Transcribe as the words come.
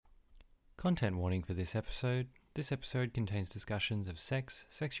Content warning for this episode. This episode contains discussions of sex,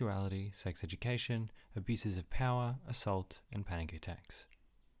 sexuality, sex education, abuses of power, assault, and panic attacks.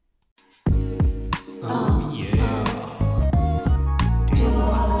 Oh, Yeah. do you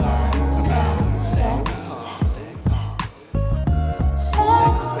want to learn about sex?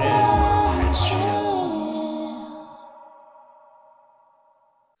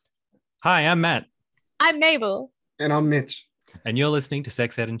 Hi, I'm Matt, I'm Mabel. And I'm Mitch. and you're listening to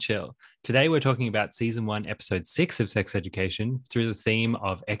Sex Ed and Chill. Today, we're talking about Season 1, Episode 6 of Sex Education through the theme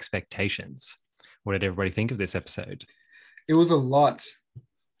of expectations. What did everybody think of this episode? It was a lot.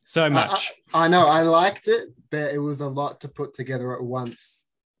 So much. I know, I liked it, but it was a lot to put together at once.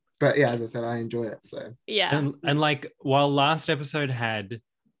 But yeah, as I said, I enjoyed it. So Yeah. And like, while last episode had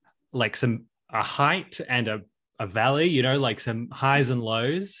like a height and a valley, you know, like some highs and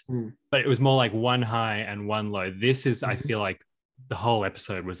lows, but it was more like one high and one low. This is, I feel like the whole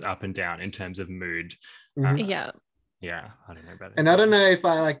episode was up and down in terms of mood. Yeah. Yeah, I don't know about it. And I don't know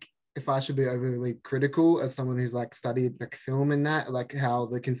if I should be overly critical as someone who's like studied like film and that, like how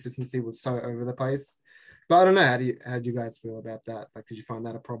the consistency was so over the place. But I don't know, how do you guys feel about that? Like, did you find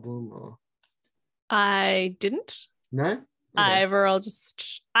that a problem or I didn't. no? I overall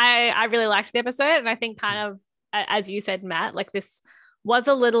just I really liked the episode, and I think kind of as you said, Matt, like this was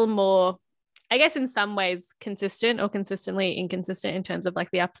a little more, I guess in some ways consistent or consistently inconsistent in terms of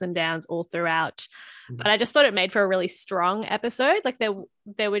like the ups and downs all throughout. But I just thought it made for a really strong episode. Like like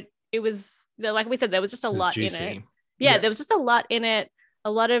we said, there was just a lot in it. Yeah, there was just a lot in it.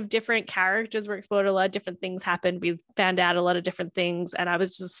 A lot of different characters were explored. A lot of different things happened. We found out a lot of different things, and I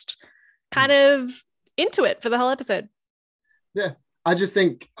was just kind of into it for the whole episode. Yeah. I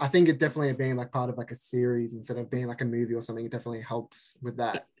think it definitely being like part of like a series instead of being like a movie or something, it definitely helps with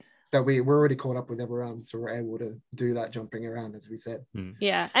that we're already caught up with everyone, so we're able to do that jumping around, as we said.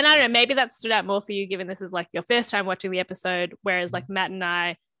 Yeah. And I don't know, maybe that stood out more for you given this is like your first time watching the episode, whereas like Matt and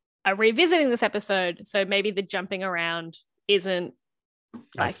I are revisiting this episode, so maybe the jumping around isn't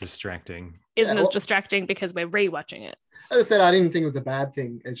That's distracting. as distracting because we're rewatching it. As I said, I didn't think it was a bad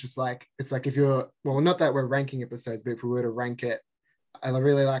thing. It's just like, it's like if you're, well, not that we're ranking episodes, but if we were to rank it, I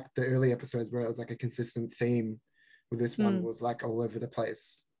really liked the early episodes where it was like a consistent theme. With this one was like all over the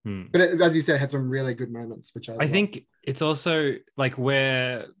place. But as you said, it had some really good moments, which I think it's also like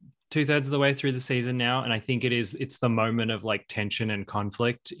we're 2/3 of the way through the season now, and I think it's the moment of like tension and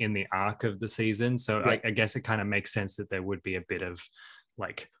conflict in the arc of the season. So I guess it kind of makes sense that there would be a bit of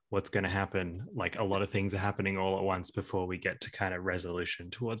like what's going to happen. Like a lot of things are happening all at once before we get to kind of resolution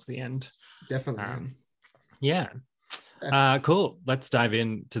towards the end. Definitely. Yeah. Cool. Let's dive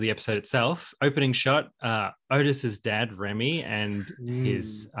into the episode itself. Opening shot, Otis's dad, Remy, and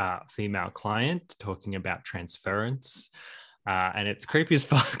his female client talking about transference. And it's creepy as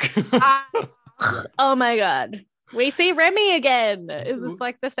fuck. Oh my God. We see Remy again. Is this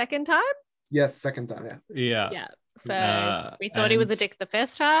like the second time? Yes, second time, Yeah. Yeah. So we thought he was a dick the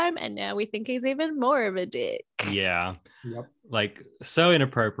first time, and now we think he's even more of a dick. Yeah. Yep. Like so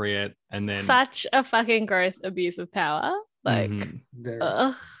inappropriate. And then such a fucking gross abuse of power. Like,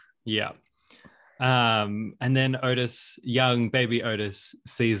 ugh. Yeah. And then young baby Otis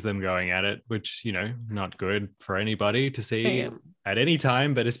sees them going at it, which, you know, not good for anybody to see at any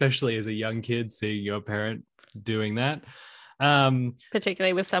time, but especially as a young kid, seeing your parent doing that.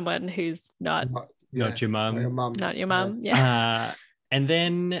 Particularly with someone who's not your mum. Not your mum. Yeah. And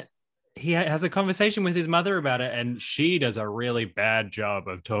then he has a conversation with his mother about it, and she does a really bad job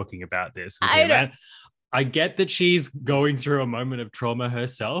of talking about this with him. And I get that she's going through a moment of trauma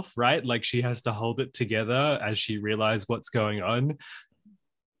herself, right? Like she has to hold it together as she realizes what's going on.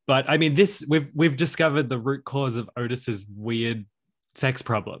 But I mean, we've discovered the root cause of Otis's weird sex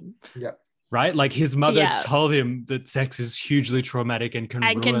problem. Yeah. Right? Like his mother told him that sex is hugely traumatic and can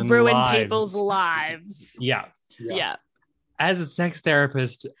ruin lives. people's lives. Yeah. As a sex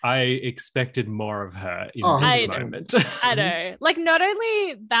therapist, I expected more of her in this moment. I know. Like not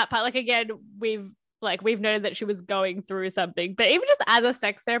only that part, like again, we've noted that she was going through something, but even just as a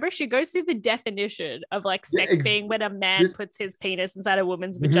sex therapist, she goes through the definition of like sex being when a man puts his penis inside a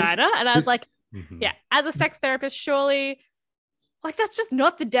woman's vagina. And I was like, as a sex therapist, surely like that's just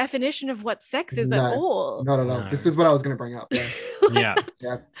not the definition of what sex is at all. Not at all. This is what I was going to bring up. Yeah.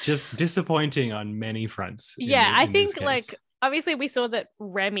 Yeah. Just disappointing on many fronts. I think like obviously we saw that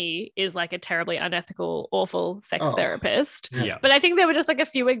Remy is like a terribly unethical, awful sex therapist. Yeah. But I think there were just like a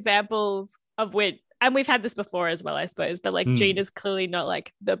few examples of which, and we've had this before as well, I suppose, but like Gina's clearly not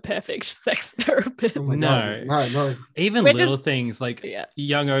like the perfect sex therapist. Oh no. Even little things like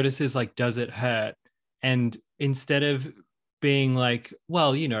young Otis is like, does it hurt? And instead of being like,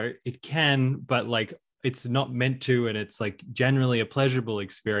 well, it can, but like it's not meant to, and it's like generally a pleasurable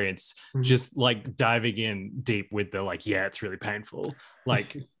experience. Just like diving in deep with the like, yeah, it's really painful.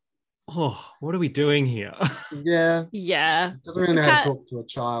 Like, oh, what are we doing here? Yeah. Yeah. Doesn't really know how to talk to a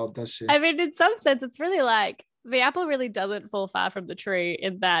child, does she? I mean, in some sense, it's really like the apple really doesn't fall far from the tree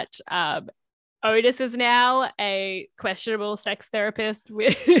in that Otis is now a questionable sex therapist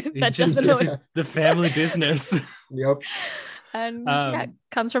with that doesn't know the family business. Yep. And yeah,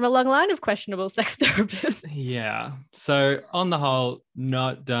 comes from a long line of questionable sex therapists. Yeah. So on the whole,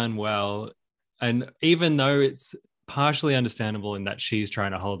 not done well. And even though it's partially understandable in that she's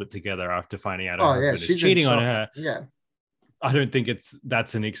trying to hold it together after finding out her husband is cheating on her. Yeah. I don't think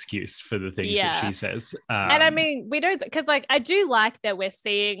that's an excuse for the things that she says. And I mean, we don't, because like I do like that we're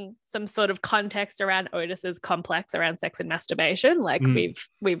seeing some sort of context around Otis's complex around sex and masturbation. Like we've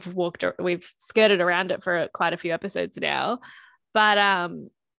skirted around it for quite a few episodes now, but I'm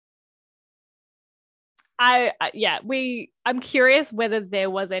curious whether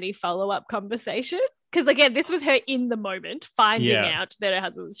there was any follow-up conversation, because again, this was her in the moment finding out that her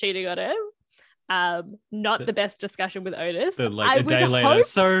husband was cheating on her. Not the best discussion with Otis. Like a day later.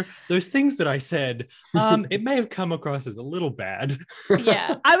 So those things that I said, it may have come across as a little bad.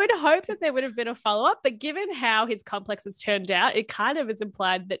 Yeah, I would hope that there would have been a follow-up, but given how his complex has turned out, it kind of is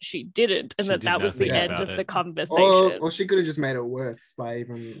implied that she didn't, and that was the end of the conversation. Or she could have just made it worse by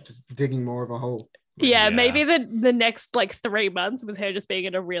even just digging more of a hole. Yeah, maybe the next like 3 months was her just being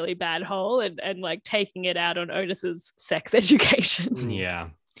in a really bad hole and like taking it out on Otis's sex education. Yeah.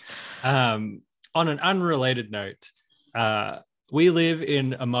 On an unrelated note, we live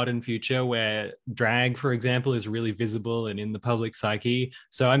in a modern future where drag, for example, is really visible and in the public psyche.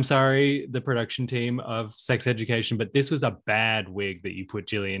 So I'm sorry, the production team of Sex Education, but this was a bad wig that you put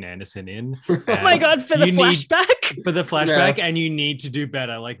Gillian Anderson in. Oh my God, for the flashback? And you need to do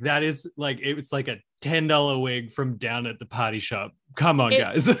better. Like that is like, it's like a $10 wig from down at the party shop. Come on,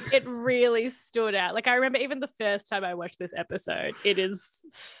 guys. It really stood out. Like I remember even the first time I watched this episode,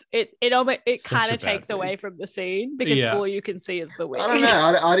 it almost kind of takes away from the scene because all you can see is the wig. I don't know.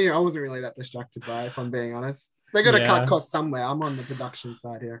 I wasn't really that distracted by it, if I'm being honest. They got to cut costs somewhere. I'm on the production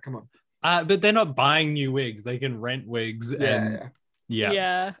side here. Come on. But they're not buying new wigs. They can rent wigs. Yeah.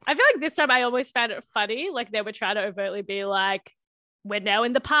 I feel like this time I almost found it funny. Like they were trying to overtly be like, we're now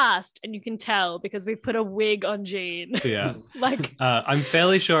in the past, and you can tell because we've put a wig on Jean. Yeah. Like I'm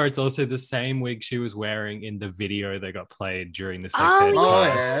fairly sure it's also the same wig she was wearing in the video that got played during the sex ed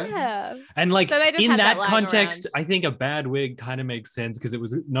class. Yeah. And like so in that context, I think a bad wig kind of makes sense because it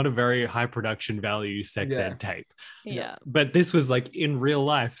was not a very high production value sex ed tape. Yeah. But this was like in real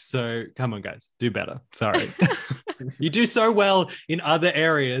life. So come on, guys, do better. Sorry. You do so well in other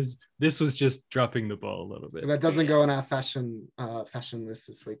areas. This was just dropping the ball a little bit. So that doesn't go on our fashion list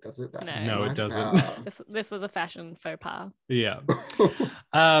this week, does it? No, it doesn't. This was a fashion faux pas. Yeah.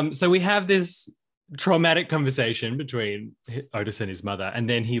 So we have this traumatic conversation between Otis and his mother, and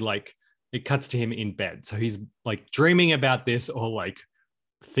then it cuts to him in bed. So he's like dreaming about this, or like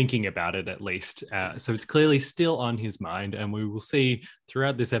thinking about it at least. So it's clearly still on his mind, and we will see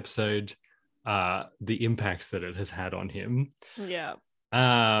throughout this episode the impacts that it has had on him. Yeah.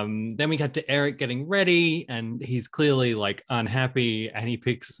 Then we got to Eric getting ready, and he's clearly like unhappy, and he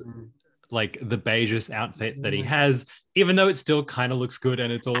picks like the beigest outfit that he has, even though it still kind of looks good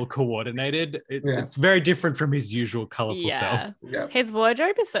and it's all coordinated. It's very different from his usual colorful self. Yeah. His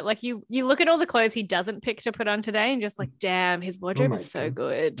wardrobe is so like you look at all the clothes he doesn't pick to put on today and just like, damn, his wardrobe is so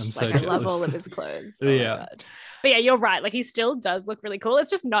good. I'm like so I love all of his clothes. Oh yeah. But yeah, you're right. Like he still does look really cool.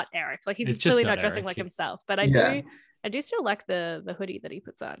 It's just not Eric. Like he's clearly not dressing like himself. But I do still like the hoodie that he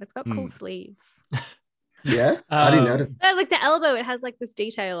puts on. It's got cool sleeves. Yeah, I didn't notice. Like the elbow, it has like this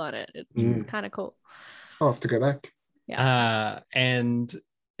detail on it. It's kind of cool. I'll have to go back. Yeah. And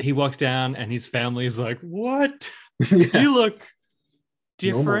he walks down, and his family is like, "What? You look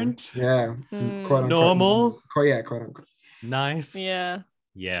different." Normal. Yeah, quite normal. Quite unquote. Nice. Yeah.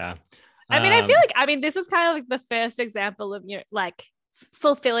 Yeah. I mean, I feel like this is kind of like the first example of like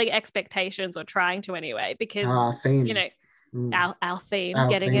fulfilling expectations, or trying to anyway, because our theme,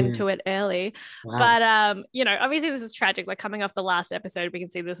 getting into it early. Wow. But obviously this is tragic. Like coming off the last episode, we can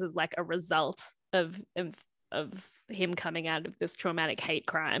see this is like a result of him coming out of this traumatic hate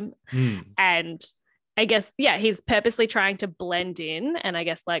crime. And I guess he's purposely trying to blend in and I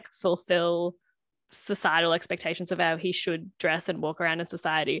guess like fulfill societal expectations of how he should dress and walk around in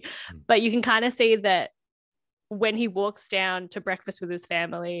society. But you can kind of see that when he walks down to breakfast with his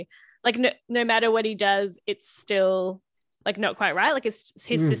family, like no matter what he does, it's still like not quite right. Like his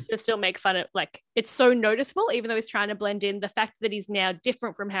sister still make fun of, like it's so noticeable, even though he's trying to blend in. The fact that he's now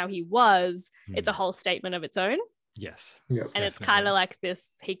different from how he was, it's a whole statement of its own. Yes. Yep. And it's kind of like this,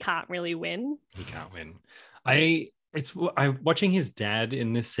 he can't really win. He can't win. Watching his dad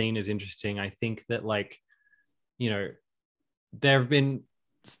in this scene is interesting. I think that, like, you know, there's been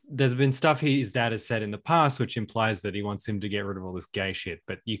stuff his dad has said in the past which implies that he wants him to get rid of all this gay shit,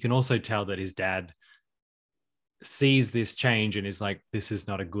 but you can also tell that his dad sees this change and is like, this is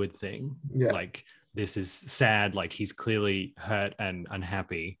not a good thing. Like, this is sad. Like, he's clearly hurt and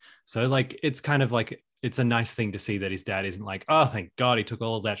unhappy. So, like, it's kind of like, it's a nice thing to see that his dad isn't like, oh, thank God he took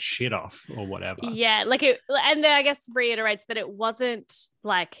all of that shit off or whatever. Yeah, like it, and then I guess reiterates that it wasn't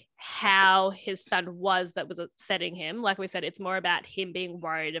like how his son was that was upsetting him. Like we said, it's more about him being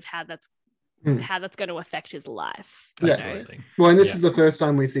worried of how that's going to affect his life. Absolutely. Well, and this is the first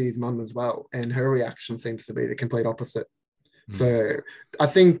time we see his mum as well, and her reaction seems to be the complete opposite. So I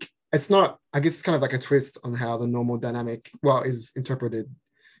think it's not, I guess it's kind of like a twist on how the normal dynamic, is interpreted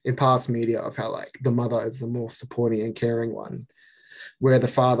in past media, of how like the mother is the more supporting and caring one, where the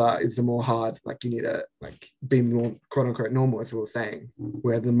father is the more hard, like you need to like be more quote unquote normal, as we were saying,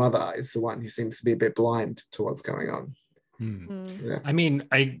 where the mother is the one who seems to be a bit blind to what's going on. Yeah. I mean,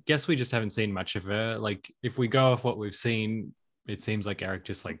 I guess we just haven't seen much of her. Like, if we go off what we've seen, it seems like Eric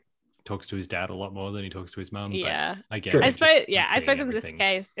just like talks to his dad a lot more than he talks to his mum. Yeah, I get True. I suppose in everything.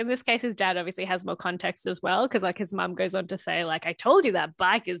 this case his dad obviously has more context as well, because like his mum goes on to say, like, I told you that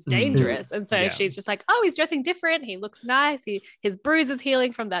bike is dangerous, and so she's just like, oh, he's dressing different, he looks nice, his bruise is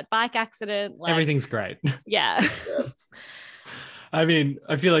healing from that bike accident, like, everything's great. yeah. I mean,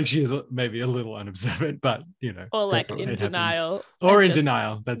 I feel like she's maybe a little unobservant, but you know, Or like Definitely. in denial, or in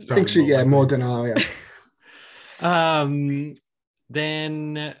denial. That's I probably think more more likely. denial. Yeah.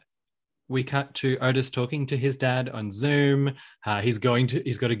 Then we cut to Otis talking to his dad on Zoom. He's got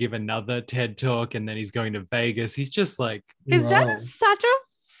to give another TED talk, and then he's going to Vegas. He's just like, his dad is such a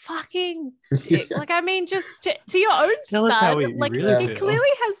fucking dick. Like, I mean, just to your own Tell son, us how you like really he feel. clearly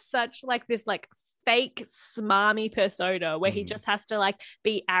has such like this like fake smarmy persona where he just has to like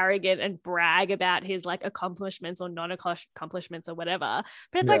be arrogant and brag about his like accomplishments or non-accomplishments or whatever,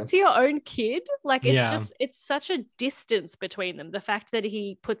 but it's like to your own kid, like it's just, it's such a distance between them, the fact that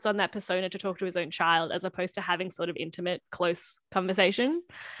he puts on that persona to talk to his own child as opposed to having sort of intimate close conversation.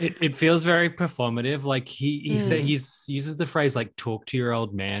 It feels very performative. Like he uses the phrase like talk to your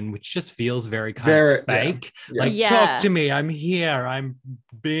old man, which just feels very of fake. Like, talk to me, I'm here, I'm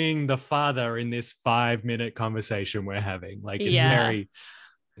being the father in this 5-minute conversation we're having. Like, it's very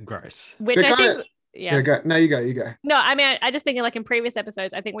gross. Which I think go. No, you go. No, I mean, I just think like in previous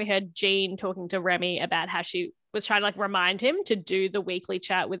episodes, I think we heard Jean talking to Remy about how she was trying to like remind him to do the weekly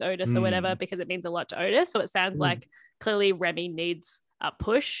chat with Otis or whatever, because it means a lot to Otis. So it sounds like clearly Remy needs a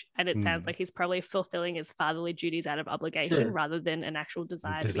push, and it sounds like he's probably fulfilling his fatherly duties out of obligation rather than an actual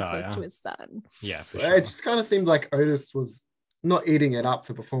desire to be close to his son. Yeah, for sure. It just kind of seemed like Otis was not eating it up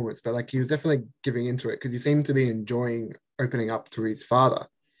for performance, but like he was definitely giving into it because he seemed to be enjoying opening up to his father.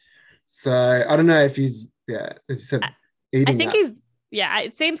 So I don't know if he's, as you said, eating. I think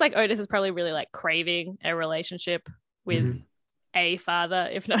it seems like Otis is probably really like craving a relationship with a father,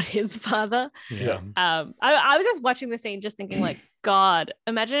 if not his father. Yeah. I was just watching the scene just thinking like, God,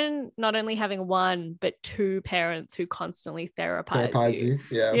 imagine not only having one, but two parents who constantly therapize you.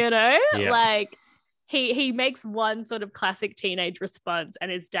 Yeah. You know? Yeah. Like he makes one sort of classic teenage response, and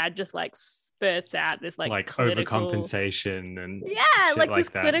his dad just like spurts out this like clinical, overcompensation and like this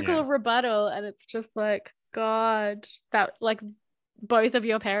that, clinical rebuttal, and it's just like, God, that like both of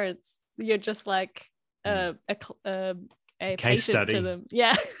your parents, you're just like a case patient study to them.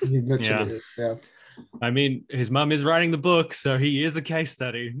 Yeah. He literally is, I mean, his mum is writing the book, so he is a case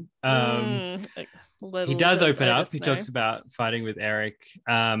study. He does open up. He talks about fighting with Eric,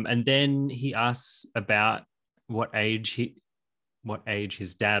 and then he asks about what age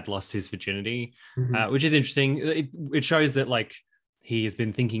his dad lost his virginity, which is interesting. It shows that like he has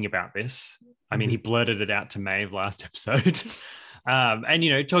been thinking about this. I mean, he blurted it out to Maeve last episode. And, you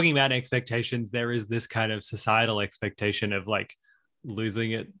know, talking about expectations, there is this kind of societal expectation of like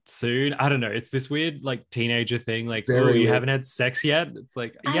losing it soon. I don't know. It's this weird like teenager thing. Like, oh, you haven't had sex yet? It's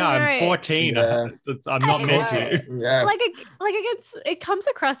like, I'm 14. I'm not meant to. Yeah. Like it comes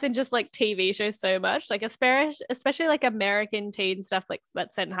across in just like TV shows so much, like especially like American teen stuff like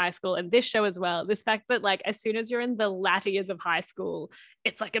that's set in high school, and this show as well. This fact that like as soon as you're in the latter years of high school,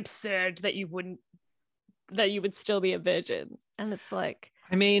 it's like absurd that you would still be a virgin. And it's like,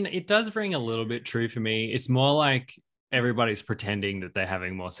 I mean, it does ring a little bit true for me. It's more like everybody's pretending that they're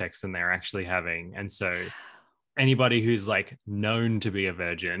having more sex than they're actually having. And so anybody who's like known to be a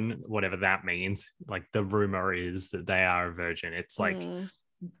virgin, whatever that means, like the rumor is that they are a virgin. It's like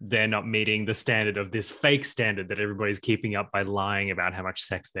they're not meeting the standard of this fake standard that everybody's keeping up by lying about how much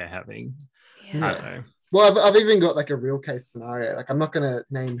sex they're having. Yeah. I don't know. Well, I've even got like a real case scenario. Like I'm not going to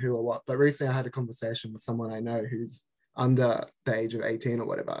name who or what, but recently I had a conversation with someone I know who's under the age of 18 or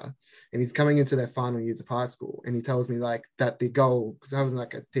whatever, and he's coming into their final years of high school, and he tells me like that the goal, because I was in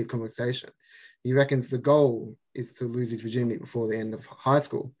like a deep conversation, he reckons the goal is to lose his virginity before the end of high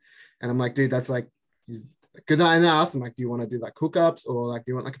school. And I'm like, dude, that's like, because I asked him like, do you want to do like hookups or like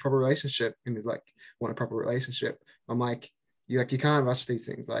do you want like a proper relationship? And he's like, want a proper relationship. I'm like you can't rush these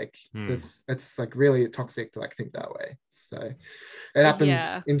things. Like this, it's like really toxic to like think that way. So it happens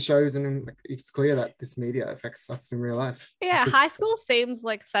in shows, and like, it's clear that this media affects us in real life. Yeah, high school seems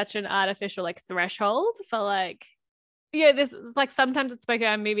like such an artificial like threshold for like, this like sometimes it's spoken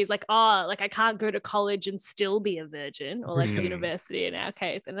about in movies like, oh, like I can't go to college and still be a virgin, or like university in our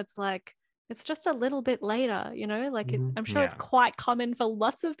case, and it's like it's just a little bit later, like I'm sure it's quite common for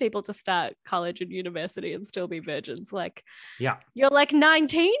lots of people to start college and university and still be virgins. Like, you're like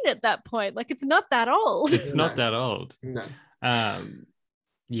 19 at that point. Like, it's not that old. It's not that old. No.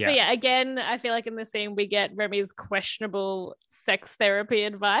 But again, I feel like in the scene we get Remy's questionable sex therapy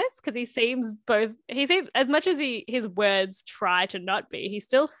advice, because he seems as much as his words try to not be, he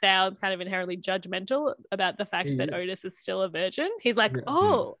still sounds kind of inherently judgmental about the fact that Otis is still a virgin. He's like,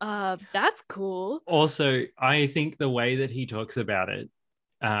 that's cool. Also, I think the way that he talks about it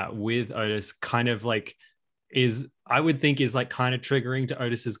with Otis kind of like I would think is like kind of triggering to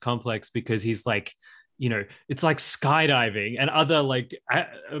Otis's complex, because he's like, it's like skydiving and other like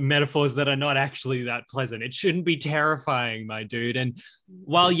metaphors that are not actually that pleasant. It shouldn't be terrifying, my dude. And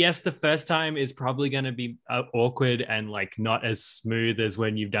while yes, the first time is probably going to be awkward and like not as smooth as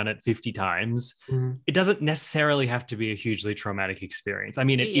when you've done it 50 times, it doesn't necessarily have to be a hugely traumatic experience. I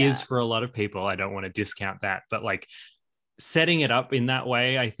mean, it is for a lot of people. I don't want to discount that, but like setting it up in that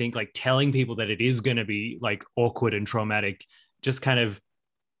way, I think like telling people that it is going to be like awkward and traumatic just kind of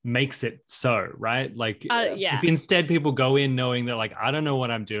makes it so, right? Like if instead people go in knowing that like, I don't know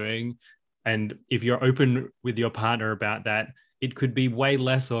what I'm doing, and if you're open with your partner about that, it could be way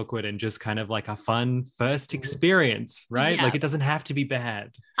less awkward and just kind of like a fun first experience, right? Like it doesn't have to be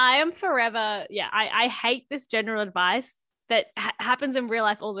bad. I am forever I hate this general advice that happens in real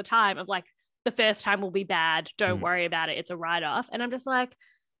life all the time of like, the first time will be bad, don't worry about it, it's a write-off. And I'm just like,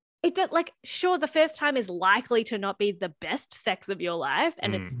 sure, the first time is likely to not be the best sex of your life,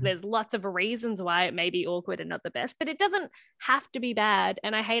 and there's lots of reasons why it may be awkward and not the best, but it doesn't have to be bad.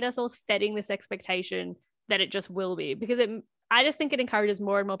 And I hate us all setting this expectation that it just will be, because I just think it encourages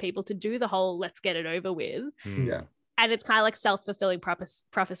more and more people to do the whole let's get it over with. And it's kind of like self-fulfilling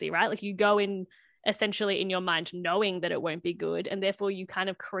prophecy, right? Like you go in essentially in your mind knowing that it won't be good, and therefore you kind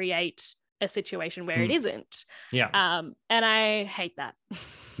of create a situation where it isn't. And I hate that.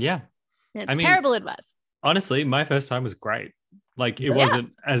 It's terrible advice. Honestly, my first time was great. Like it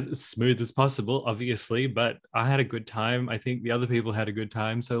wasn't as smooth as possible, obviously, but I had a good time. I think the other people had a good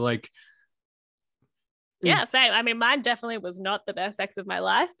time. So like, same. I mean, mine definitely was not the best sex of my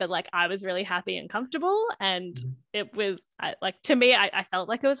life, but like I was really happy and comfortable, and it was to me, I felt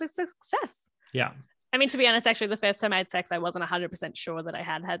like it was a success. Yeah. I mean, to be honest, actually, the first time I had sex, I wasn't 100% sure that I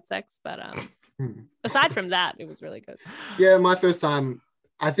had sex. But aside from that, it was really good. Yeah, my first time,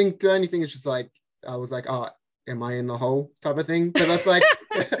 I think the only thing is just like, I was like, oh, am I in the hole type of thing? But that's like,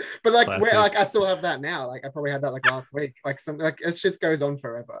 but like, where, like, I still have that now. Like, I probably had that like last week. Like, something like it just goes on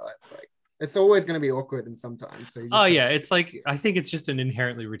forever. It's like, it's always going to be awkward and sometimes. So it's like, I think it's just an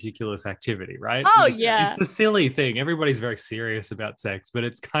inherently ridiculous activity, right? Oh, yeah. It's a silly thing. Everybody's very serious about sex, but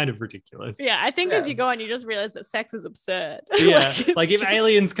it's kind of ridiculous. Yeah, I think as you go on, you just realize that sex is absurd. Yeah, like if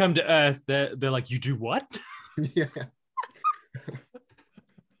aliens come to Earth, they're like, you do what? We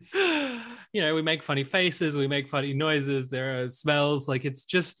make funny faces, we make funny noises, there are smells. Like it's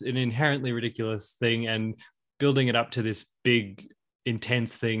just an inherently ridiculous thing, and building it up to this big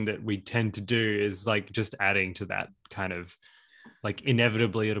intense thing that we tend to do is like just adding to that kind of like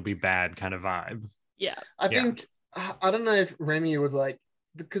inevitably it'll be bad kind of vibe. I think I don't know if Remy was like,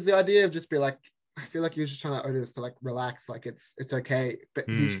 because the idea of just be like, I feel like he was just trying to Otis to like relax, like it's okay, but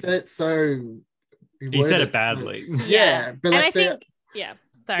he said it so he said it badly. But and like I think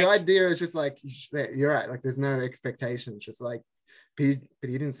sorry, the idea is just like, you're right, like there's no expectations, just like but he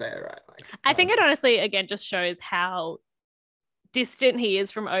didn't say it right. Like I think it honestly again just shows how distant he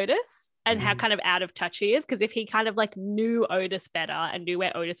is from Otis. and how kind of out of touch he is. Because if he kind of like knew Otis better and knew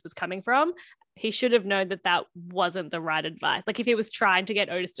where Otis was coming from, he should have known that that wasn't the right advice. Like if he was trying to get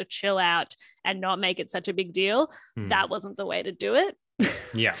Otis to chill out and not make it such a big deal, that wasn't the way to do it.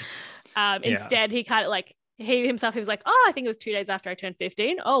 Yeah. Instead, he kind of like, he himself, he was like, oh, I think it was 2 days after I turned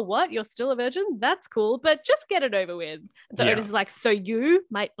 15. Oh, what? You're still a virgin? That's cool, but just get it over with. And so Otis is like, so you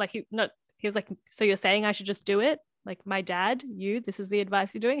might like, he was like, so you're saying I should just do it? Like my dad, this is the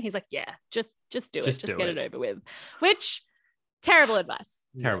advice you're doing? He's like, yeah, just do it. Just get it over with. Which, terrible advice.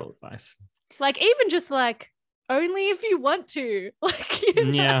 Terrible advice. Like even just like, only if you want to. Like, you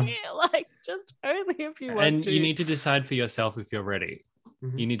know, like just only if you want to. And you need to decide for yourself if you're ready.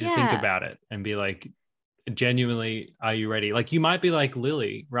 You need to think about it and be like, genuinely, are you ready? Like you might be like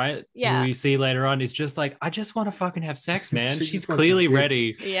Lily, right? Yeah. Who we see later on is just like, I just want to fucking have sex, man. She's clearly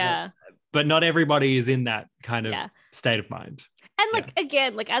ready. Yeah. But not everybody is in that kind of state of mind. And like,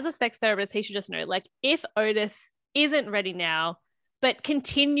 again, like as a sex therapist, he should just know, like if Otis isn't ready now, but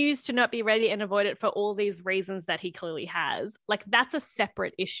continues to not be ready and avoid it for all these reasons that he clearly has, like that's a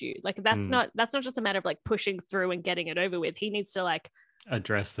separate issue. Like that's not just a matter of like pushing through and getting it over with. He needs to like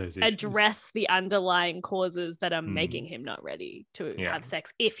address those issues. Address the underlying causes that are making him not ready to have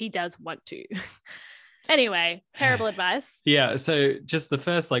sex if he does want to. Anyway, terrible advice. Yeah, so just the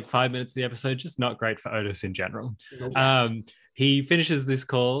first like 5 minutes of the episode, just not great for Otis in general. He finishes this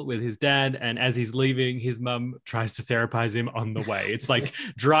call with his dad, and as he's leaving, his mum tries to therapize him on the way. It's like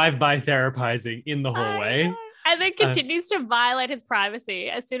drive-by therapizing in the hallway. And then continues to violate his privacy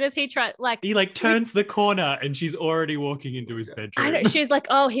as soon as he he like turns the corner and she's already walking into his bedroom. I know. She's like,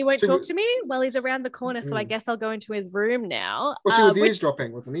 oh, he won't talk to me? Well, he's around the corner, so I guess I'll go into his room now. Well, she was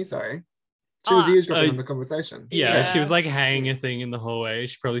eavesdropping, wasn't he? Sorry. She was eavesdropping on the conversation. Yeah, she was like hanging a thing in the hallway.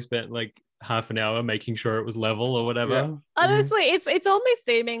 She probably spent like half an hour making sure it was level or whatever. Yeah. Honestly, it's almost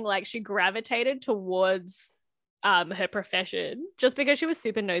seeming like she gravitated towards her profession just because she was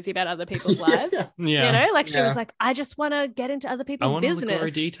super nosy about other people's lives. You know, like she was like, I just want to get into other people's business. I want to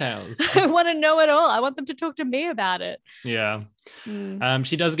look details. I want to know it all. I want them to talk to me about it. Yeah.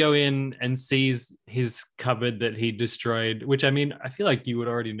 She does go in and sees his cupboard that he destroyed, which I mean, I feel like you would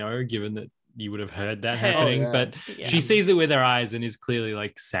already know given that you would have heard that happening, but she sees it with her eyes and is clearly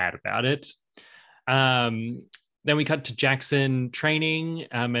like sad about it. Then we cut to Jackson training,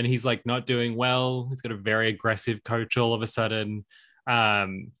 and he's like not doing well. He's got a very aggressive coach all of a sudden.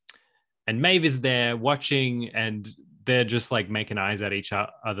 And Maeve is there watching, and they're just like making eyes at each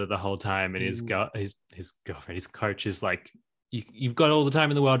other the whole time. And his girlfriend, his coach is like, you've got all the time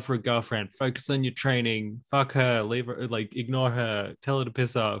in the world for a girlfriend. Focus on your training. Fuck her. Leave her. Like ignore her. Tell her to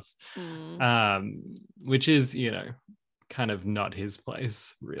piss off. Which is, you know, kind of not his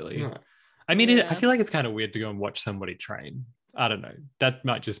place, really. No. I mean, I feel like it's kind of weird to go and watch somebody train. I don't know. That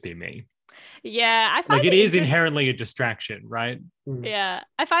might just be me. Yeah, I find like it is inherently a distraction, right? Yeah,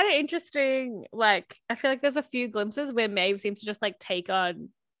 I find it interesting. Like, I feel like there's a few glimpses where Maeve seems to just like take on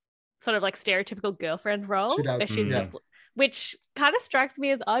sort of like stereotypical girlfriend role. She does. She's just, which kind of strikes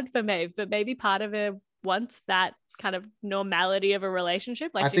me as odd for Maeve, but maybe part of her wants that kind of normality of a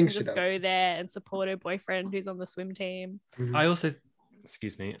relationship. Like, she can just go there and support her boyfriend who's on the swim team. I also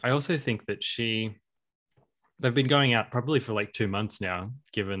think that they've been going out probably for like 2 months now,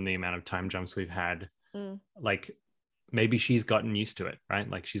 given the amount of time jumps we've had. Like maybe she's gotten used to it, right?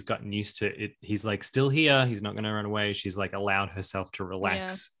 Like she's gotten used to it. He's like still here. He's not going to run away. She's like allowed herself to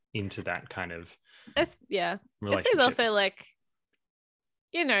relax into that kind of relationship. It's also like,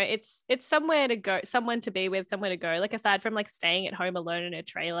 you know, it's somewhere to go, someone to be with, somewhere to go. Like aside from like staying at home alone in a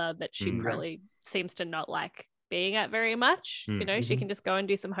trailer that she really seems to not like being at very much. You know, she can just go and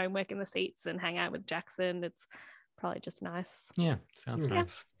do some homework in the seats and hang out with Jackson. It's probably just nice. Yeah, sounds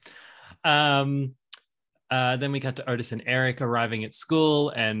nice. Then we cut to Otis and Eric arriving at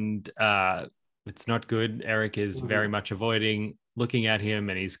school, and it's not good. Eric is very much avoiding looking at him,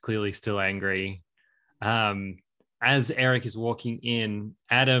 and he's clearly still angry. As Eric is walking in,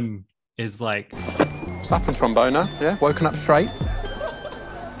 Adam is like, suffering from boner, yeah? Woken up straight.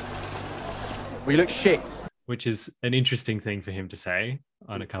 We look shit. Which is an interesting thing for him to say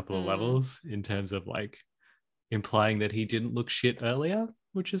on a couple of levels in terms of like implying that he didn't look shit earlier,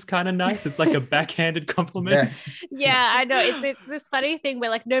 which is kind of nice. It's like a backhanded compliment. Yeah, I know. It's this funny thing where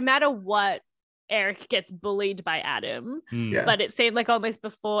like no matter what, Eric gets bullied by Adam, but it seemed like almost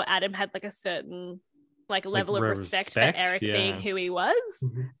before Adam had like a certain like level of respect for Eric being who he was.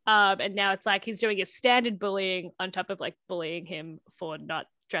 And now it's like he's doing his standard bullying on top of like bullying him for not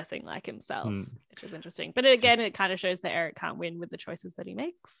dressing like himself, which is interesting. But again, it kind of shows that Eric can't win with the choices that he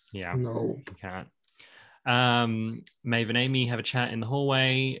makes. Yeah, no, he can't. Maeve and Amy have a chat in the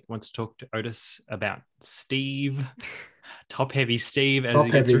hallway. Wants to talk to Otis about Steve. Top heavy Steve, as Top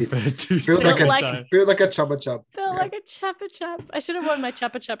he gets heavy. referred to. Built Built like like- a chubba chub. Feel like a chappa chap. I should have worn my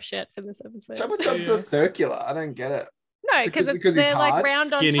chappa chap shirt for this episode. Chubba chubs Yeah. are circular. I don't get it. No, Is it because because he's they're like hard?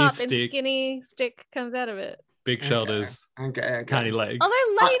 round on Skinny top stick. and skinny stick comes out of it. Big shoulders, Okay. tiny legs. Although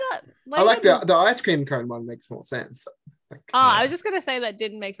I like the ice cream cone one. Makes more sense. Like, Oh, I was just gonna say that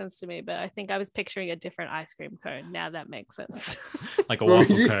didn't make sense to me, but I think I was picturing a different ice cream cone. Now that makes sense. like a what were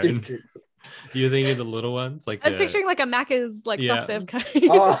waffle you cone. thinking? You're thinking the little ones, like I was picturing like a Macca's like Yeah. soft serve cone.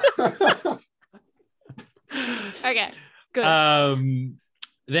 Oh. Okay, good.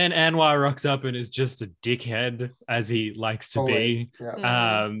 Then Anwar rocks up and is just a dickhead, as he likes to Always. be.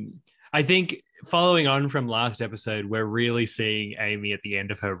 Yeah. I think following on from last episode, we're really seeing Amy at the end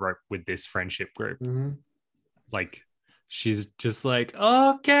of her rope with this friendship group. Mhm. Like, she's just like,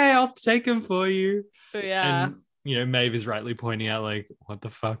 okay, I'll take him for you. Yeah. And, Maeve is rightly pointing out, like, what the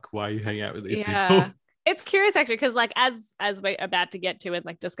fuck? Why are you hanging out with these Yeah. people? It's curious actually, because like as we're about to get to and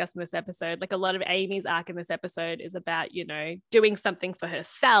like discuss in this episode, like a lot of Amy's arc in this episode is about, doing something for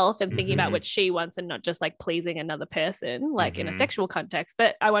herself and thinking about Mhm. what she wants and not just like pleasing another person, like in a Mhm. sexual context.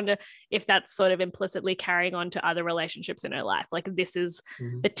 But I wonder if that's sort of implicitly carrying on to other relationships in her life. Like this is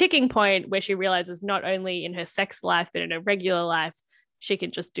Mhm. the ticking point where she realizes not only in her sex life, but in her regular life, she can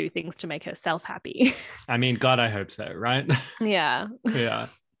just do things to make herself happy. I mean, God, I hope so, right? Yeah. Yeah.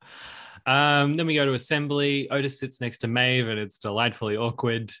 Then we go to assembly. Otis sits next to Maeve, and it's delightfully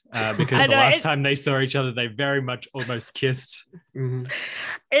awkward because I the know, last time they saw each other, they very much almost kissed. Mhm.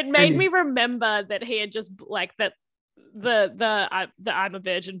 It made And- me remember that he had just like that the I'm a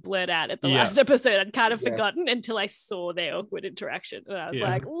virgin blurt out at the Yeah. last episode. I'd kind of Yeah. forgotten until I saw their awkward interaction. And I was Yeah.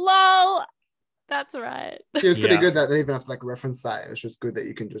 like, lol, that's right. Yeah, it's pretty Yeah. good that they even have to like reference that. It's just good that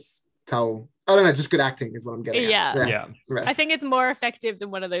you can just tell. I don't know, just good acting is what I'm getting Yeah. at. Yeah. I think it's more effective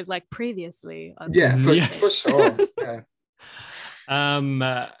than one of those like previously. On Yeah, for, Yes. for sure. Yeah.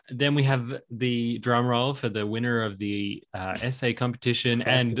 Then we have the drum roll for the winner of the essay competition,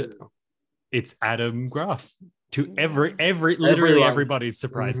 and Fucking hell. it's Adam Gruff. To literally Everyone. everybody's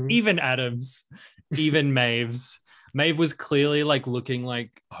surprise, Mhm. even Adam's, even Maeve's. Maeve was clearly like looking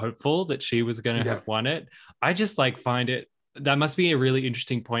like hopeful that she was going to Yeah. have won it. I just like find it, that must be a really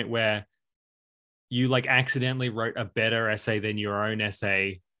interesting point where you like accidentally wrote a better essay than your own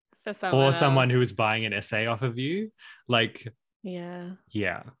essay for someone else. who was buying an essay off of you. Like, Yeah.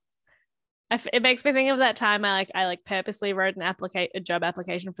 yeah. It makes me think of that time I purposely wrote a job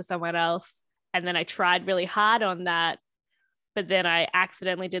application for someone else, and then I tried really hard on that, but then I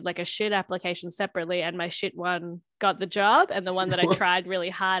accidentally did like a shit application separately, and my shit one got the job, and the one that I What? tried really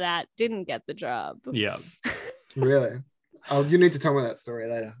hard at didn't get the job. Yeah. Really? Oh, you need to tell me that story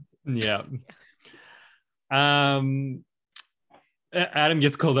later. Yeah. Adam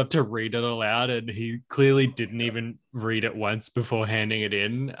gets called up to read it aloud, and he clearly didn't even read it once before handing it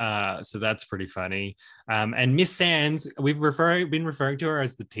in. So that's pretty funny. And Miss Sands, we've been referring to her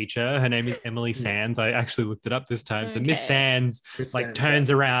as the teacher. Her name is Emily Sands. I actually looked it up this time. So Miss Okay. Sands Miss like Sands,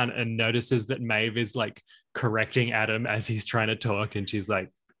 turns around and notices that Maeve is like correcting Adam as he's trying to talk, and she's like,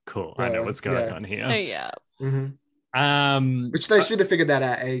 "Cool, I know Yeah, what's going yeah. on Oh, here." yeah. Mhm. Um, Which they should have figured that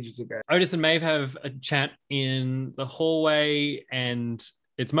out ages ago. Otis and Maeve have a chat in the hallway, and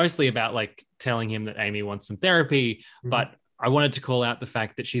it's mostly about like telling him that Amy wants some therapy. Mhm. But I wanted to call out the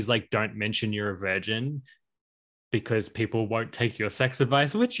fact that she's like, don't mention you're a virgin because people won't take your sex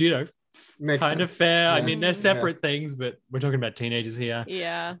advice, which, Makes kind of sense. fair. I Yeah. mean, they're Yeah. separate things, but we're talking about teenagers here.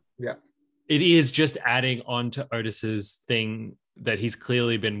 Yeah. It is just adding on to Otis's thing that he's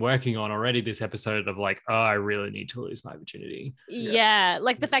clearly been working on already this episode of like, oh, I really need to lose my virginity. Yeah.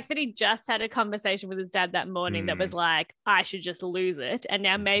 Like the fact that he just had a conversation with his dad that morning that Mm. was like, I should just lose it. And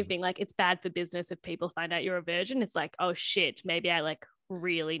now Maeve being like, it's bad for business if people find out you're a virgin. It's like, oh shit, maybe I like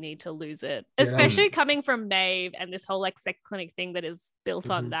really need to lose it. Yeah. Especially coming from Maeve and this whole like sex clinic thing that is built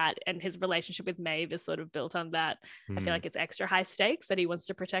on Mhm. that. And his relationship with Maeve is sort of built on that. I Mm, feel like it's extra high stakes that he wants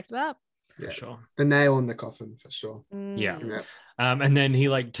to protect that. for Yeah. sure. The nail in the coffin for sure. Yeah. Mm. Yeah. And then he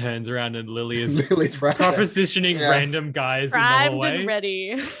like turns around and Lily is Lily's right there. propositioning Yeah. random guys in the Primed hallway. and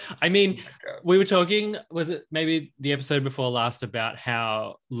ready. I mean, God. we were talking, was it maybe the episode before last about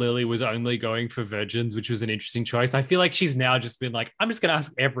how Lily was only going for virgins, which was an interesting choice. I feel like she's now just been like, I'm just going to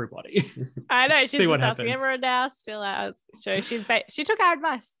ask everybody. I know. She's See just what asking happens. everyone now. Still out. So she took our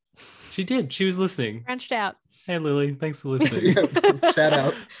advice. She did. She was listening. Branched out. Hey, Lily, thanks for listening. Yeah, shout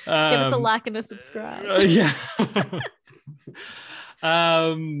out. Give us a Um, like and a subscribe. yeah.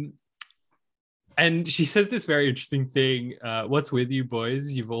 And And she says this very interesting thing. What's with you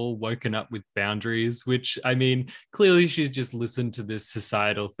boys? You've all woken up with boundaries, which I mean, clearly she's just listened to this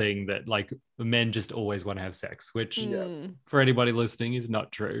societal thing that like men just always want to have sex, which for anybody listening is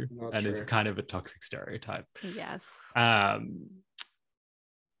not true. Not and true. is kind of a toxic stereotype. Yes.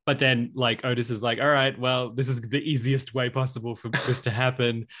 But then like Otis is like, all right, well, this is the easiest way possible for this to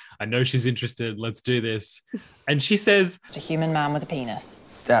happen. I know she's interested. Let's do this. And she says, It's a human man with a penis.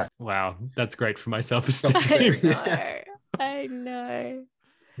 wow, that's great for my self-esteem. I know.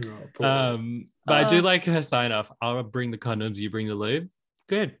 But I do like her sign off. I'll bring the condoms, you bring the lube.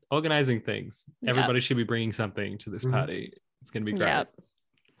 Good. Organizing things. Everybody should be bringing something to this party. It's going to be great. Yep.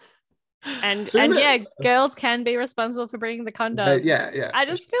 And yeah, girls can be responsible for bringing the condoms. Yeah. I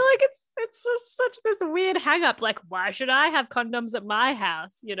just feel like it's just such this weird hang up. Like, why should I have condoms at my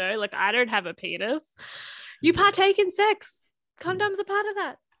house? You know, like I don't have a penis. You partake in sex. Condoms are part of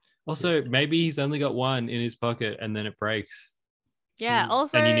that. Also, maybe he's only got one in his pocket and then it breaks. Yeah.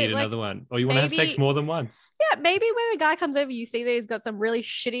 Also, and you need another one, or you want to have sex more than once. Yeah, maybe when a guy comes over, you see that he's got some really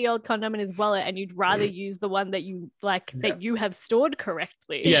shitty old condom in his wallet, and you'd rather use the one that you like that you have stored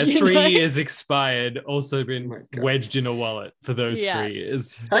correctly. Yeah, 3 years expired, also been wedged in a wallet for those 3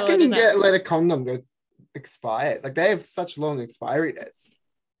 years. How can you let a condom go expired? Like they have such long expiry dates.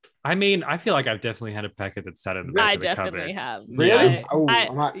 I mean, I feel like I've definitely had a packet that's sat in the back of the cupboard. I definitely have. Really? Yeah.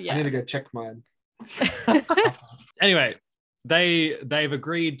 I need to go check mine. Anyway, they've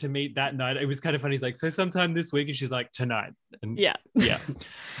agreed to meet that night. It was kind of funny. He's like, so sometime this week, and she's like, tonight. And yeah.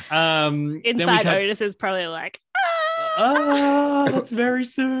 Inside Otis is probably like, that's very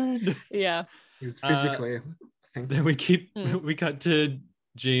soon. Yeah. He was physically. I think. Then we cut to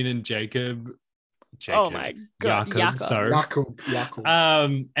Jean and Jacob. Oh my god, Jacob.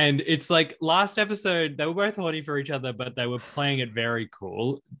 And it's like last episode they were both horny for each other, but they were playing it very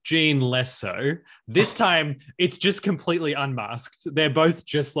cool. Jean less so. This time it's just completely unmasked. They're both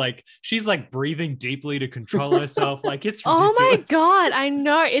just like, she's like breathing deeply to control herself. Like it's ridiculous. Oh my god, I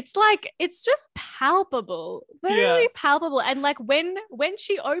know. It's like it's just palpable, literally palpable. And like when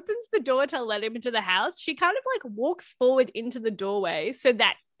she opens the door to let him into the house, she kind of like walks forward into the doorway so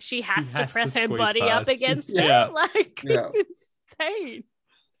that she has to press her body up against her. Like, it's insane.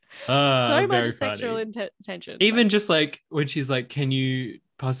 So much sexual tension. Even just like when she's like, can you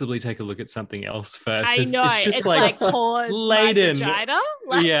possibly take a look at something else first? I know. It's just like pause laden. Vagina.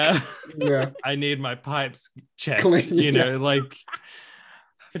 Like... Yeah. I need my pipes checked. Like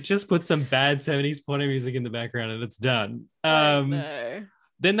just put some bad 70s porno music in the background and it's done. Then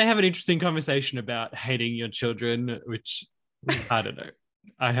they have an interesting conversation about hating your children, which I don't know.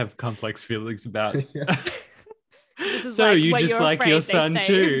 I have complex feelings about. So like you just like your son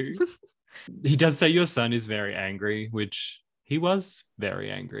too. He does say your son is very angry, which he was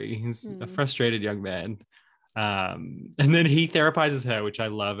very angry. He's a frustrated young man. And then he therapizes her, which I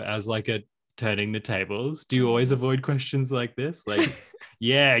love as like a turning the tables. Do you always avoid questions like this? Like,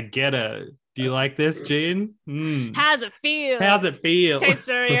 yeah, get her. Do you like this, Jean? How's it feel? Taste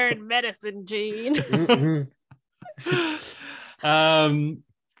your own medicine, Jean.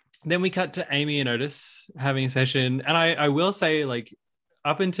 Then we cut to Amy and Otis having a session, and I will say, like,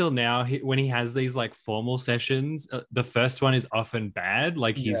 up until now, when he has these like formal sessions, the first one is often bad.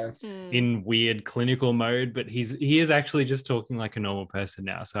 Like he's in weird clinical mode, but he is actually just talking like a normal person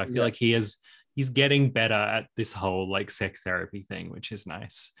now. So I feel like he's getting better at this whole like sex therapy thing, which is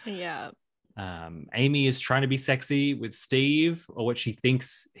nice. Yeah. Amy is trying to be sexy with Steve, or what she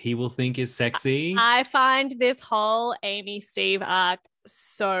thinks he will think is sexy. I find this whole Amy Steve arc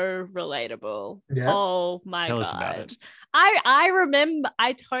so relatable. Oh my Tell god. us about it.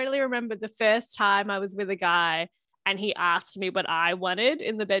 I totally remember the first time I was with a guy and he asked me what I wanted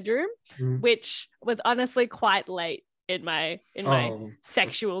in the bedroom, which was honestly quite late in my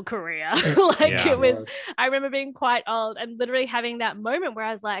sexual career. I remember being quite old and literally having that moment where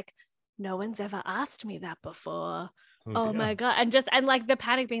I was like, no one's ever asked me that before. Oh my god. And like the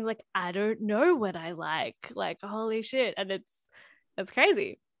panic being like, I don't know what I like holy shit. And it's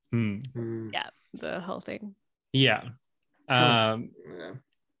crazy. Yeah, the whole thing.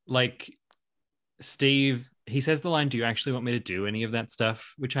 Like Steve, he says the line, do you actually want me to do any of that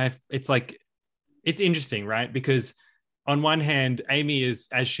stuff? Which it's like, it's interesting, right? Because on one hand, Amy is,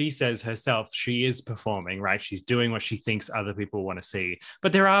 as she says herself, she is performing, right? She's doing what she thinks other people want to see.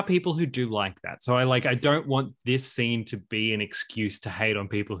 But there are people who do like that. So I don't want this scene to be an excuse to hate on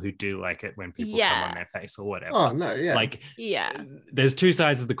people who do like it when people come on their face or whatever. Oh, no, yeah. Like, there's two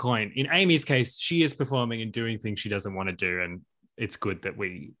sides of the coin. In Amy's case, she is performing and doing things she doesn't want to do. And it's good that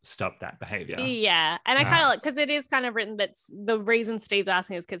we stop that behavior. Yeah. And I kind of like, because it is kind of written that the reason Steve's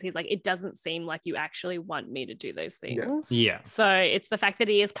asking is because he's like, it doesn't seem like you actually want me to do those things. Yeah. So it's the fact that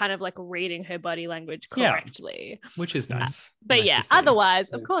he is kind of like reading her body language correctly. Which is nice. But Nice yeah, to see. otherwise,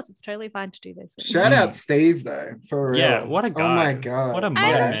 of course, it's totally fine to do those things. Shout out Steve though, for real. Yeah, what a guy. Oh my god. What a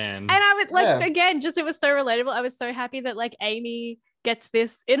modern man. And I would like, again, just it was so relatable. I was so happy that like Amy gets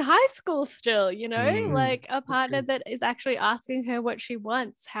this in high school still, you know, like a partner that is actually asking her what she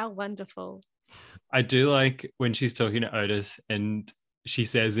wants. How wonderful. I do like when she's talking to Otis and she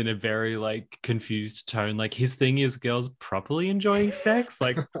says in a very like confused tone, like his thing is girls properly enjoying sex.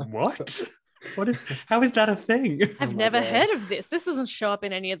 Like, what? How is that a thing? I've never heard of this. This doesn't show up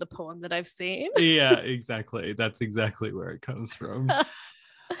in any of the porn that I've seen. Yeah, exactly. That's exactly where it comes from.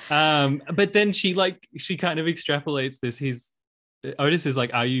 But then she kind of extrapolates this. Otis is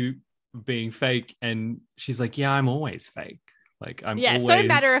like, are you being fake? And she's like, yeah, I'm always fake. Like I'm always... so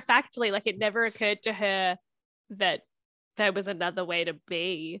matter-of-factly, like it never occurred to her that there was another way to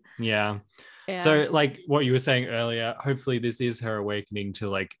be. Yeah. So like what you were saying earlier, hopefully this is her awakening to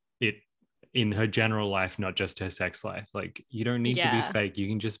like it in her general life, not just her sex life. Like you don't need to be fake. You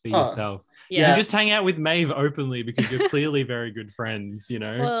can just be yourself. You can just hang out with Maeve openly because you're clearly very good friends, you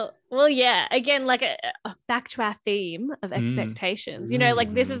know? Well, yeah. Again, like back to our theme of expectations, you know,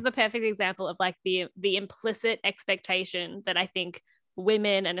 like this is the perfect example of like the implicit expectation that I think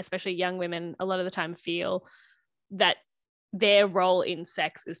women, and especially young women, a lot of the time feel that their role in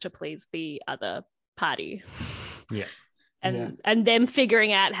sex is to please the other party. Yeah. And them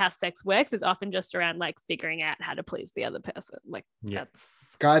figuring out how sex works is often just around like figuring out how to please the other person. Like that's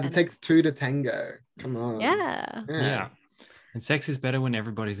guys, it takes two to tango. Come on. Yeah. And sex is better when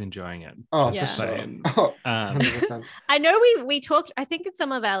everybody's enjoying it. Oh, for sure. 100%. I know we talked, I think in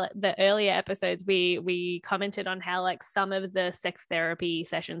some of the earlier episodes, we commented on how like some of the sex therapy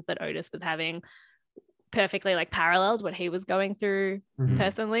sessions that Otis was having perfectly like paralleled what he was going through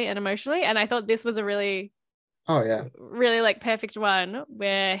personally and emotionally. And I thought this was a really like perfect one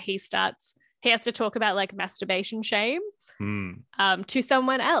where he has to talk about like masturbation shame to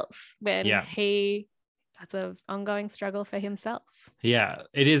someone else when that's an ongoing struggle for himself. Yeah,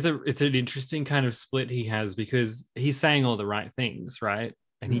 it's an interesting kind of split he has because he's saying all the right things, right?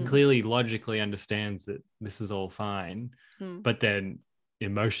 And he clearly logically understands that this is all fine, but then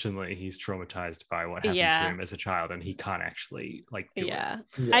emotionally he's traumatized by what happened to him as a child and he can't actually like do it.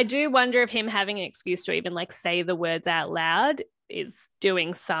 I do wonder if him having an excuse to even like say the words out loud is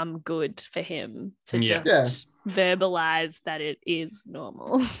doing some good for him to just verbalize that it is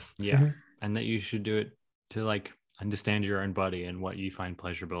normal. And that you should do it to like understand your own body and what you find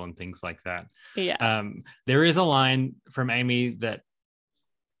pleasurable and things like that. There is a line from Amy that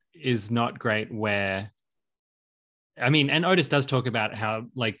is not great where and Otis does talk about how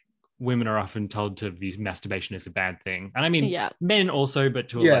like women are often told to view masturbation as a bad thing. And I mean, men also, but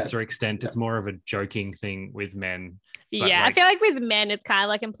to a lesser extent, it's more of a joking thing with men. But I feel like with men, it's kind of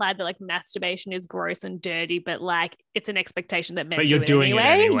like implied that like masturbation is gross and dirty, but like it's an expectation that men but you're do doing it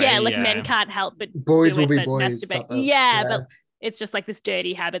anyway. Yeah, like men can't help but boys do will it, be boys. But it's just like this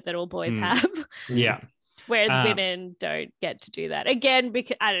dirty habit that all boys have. Whereas women don't get to do that. Again,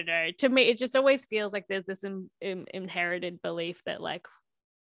 because I don't know, to me, it just always feels like there's this inherited belief that like,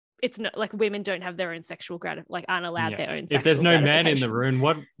 it's not like women don't have their own sexual like aren't allowed their own. If there's no man in the room,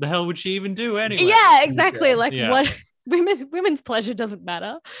 what the hell would she even do anyway? Yeah, exactly. Like what women's pleasure doesn't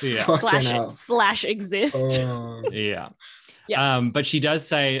matter. Slash exist. But she does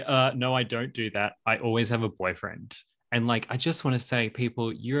say, no, I don't do that. I always have a boyfriend. And like, I just want to say,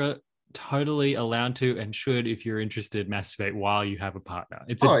 people, you're totally allowed to and should, if you're interested, masturbate while you have a partner.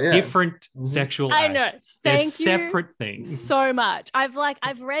 It's a different sexual act. I know. Thank you separate things so much. I've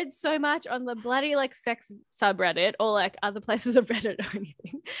read so much on the bloody like sex subreddit or like other places of Reddit or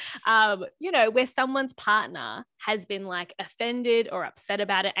anything, you know, where someone's partner has been like offended or upset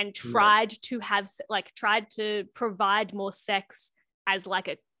about it and tried to provide more sex as like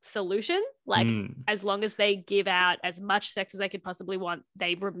a solution, like as long as they give out as much sex as they could possibly want,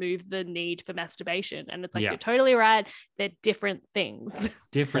 they remove the need for masturbation. And it's like, you're totally right, they're different things.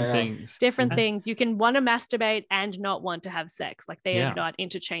 Different things. You can want to masturbate and not want to have sex. Like they are not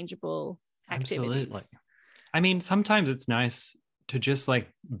interchangeable activities. Absolutely. I mean, sometimes it's nice to just like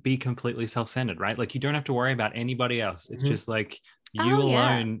be completely self-centered, right? Like you don't have to worry about anybody else. It's just like you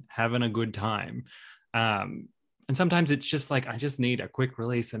alone having a good time. And sometimes it's just like, I just need a quick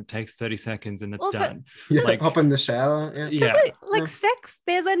release and it takes 30 seconds and it's Also- done. Yeah, Like- hop in the shower. Yeah. Yeah. Like sex,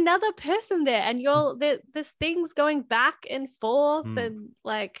 there's another person there, and there's things going back and forth, and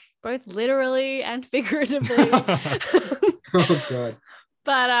like both literally and figuratively. Oh god.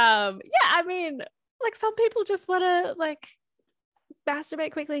 But yeah, I mean, like some people just want to like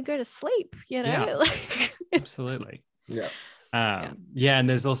masturbate quickly and go to sleep, you know? Yeah. Like Absolutely. Yeah. Yeah, and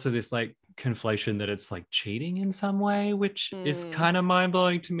there's also this like conflation that it's like cheating in some way, which is kind of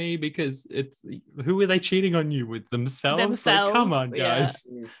mind-blowing to me, because it's, who are they cheating on you with? Themselves? Like, come on, guys.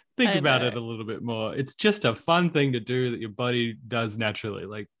 Think about it a little bit more. It's just a fun thing to do that your body does naturally.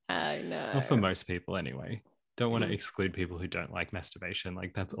 Like, I know. well, for most people anyway. Don't want to exclude people who don't like masturbation.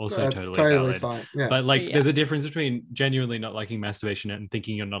 Like, that's also That's totally valid. fine. Yeah. But like, Yeah. there's a difference between genuinely not liking masturbation and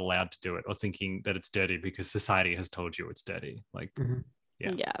thinking you're not allowed to do it, or thinking that it's dirty because society has told you it's dirty. Like,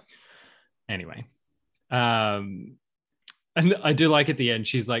 yeah. Anyway, and I do like at the end,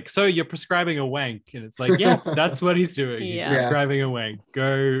 she's like, so you're prescribing a wank, and it's like, yeah, that's what he's doing. He's Yeah. prescribing a wank.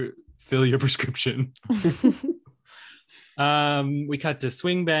 Go fill your prescription. We cut to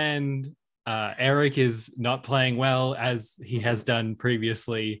swing band. Eric is not playing well, as he has done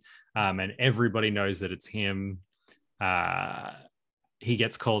previously, and everybody knows that it's him. He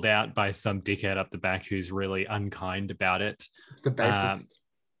gets called out by some dickhead up the back who's really unkind about it. It's the bassist.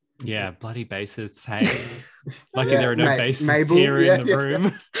 Yeah, bloody bassists. Hey, lucky Yeah, there are no bassists Mabel, here in the yeah.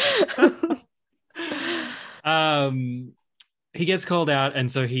 room. He gets called out,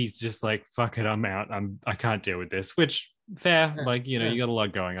 and so he's just like, fuck it, I'm out. I can't deal with this, which fair. Yeah, Like, you know, you got a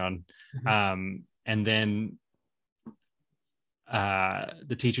lot going on. And then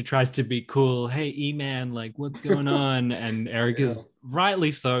the teacher tries to be cool. Hey, E-man, like, what's going on? And Eric is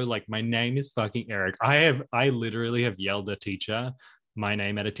rightly so like, my name is fucking Eric. I literally have yelled at my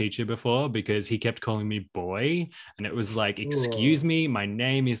name at a teacher before, because he kept calling me boy, and it was like, excuse me, my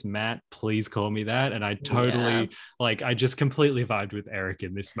name is Matt, please call me that. And I totally like, I just completely vibed with Eric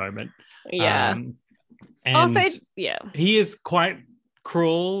in this moment. And Also, he is quite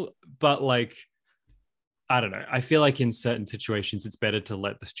cruel, but like, I don't know, I feel like in certain situations it's better to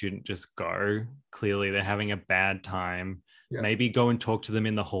let the student just go. Clearly they're having a bad time. Maybe go and talk to them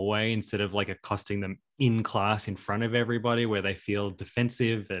in the hallway instead of like accosting them in class in front of everybody, where they feel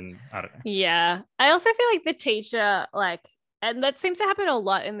defensive. And I don't know. Yeah. I also feel like the teacher, like, and that seems to happen a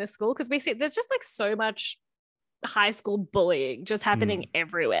lot in this school, because we see there's just like so much high school bullying just happening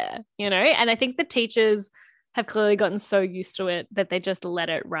everywhere, you know? And I think the teachers have clearly gotten so used to it that they just let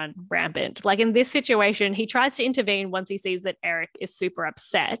it run rampant. Like in this situation, he tries to intervene once he sees that Eric is super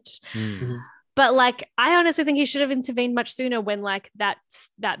upset. But like, I honestly think he should have intervened much sooner, when like that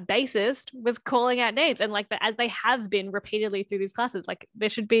bassist was calling out names, and like, as they have been repeatedly through these classes, like he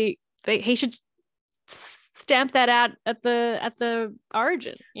should stamp that out at the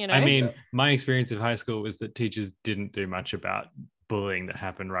origin, you know? I mean, my experience of high school was that teachers didn't do much about bullying that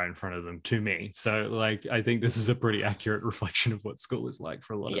happened right in front of them to me. So like, I think this is a pretty accurate reflection of what school is like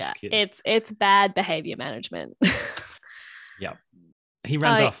for a lot of kids. It's bad behavior management. Yeah. He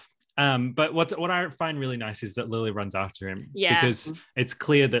runs off. But what I find really nice is that Lily runs after him, because it's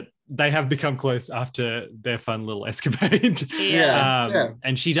clear that they have become close after their fun little escapade.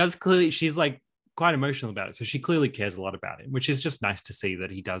 And she's like quite emotional about it. So she clearly cares a lot about him, which is just nice to see,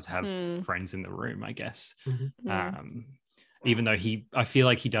 that he does have friends in the room, I guess. Even though I feel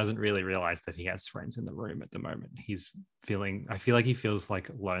like he doesn't really realize that he has friends in the room at the moment. I feel like he feels like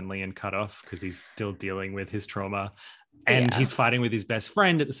lonely and cut off, because he's still dealing with his trauma, and he's fighting with his best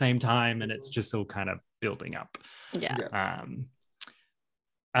friend at the same time. And it's just all kind of building up.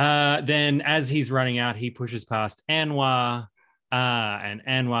 Then as he's running out, he pushes past Anwar, and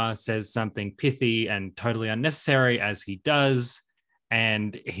Anwar says something pithy and totally unnecessary, as he does.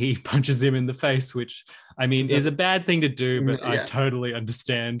 And he punches him in the face, which I mean is a bad thing to do, but I totally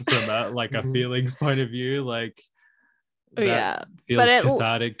understand from a feelings point of view. Like, that feels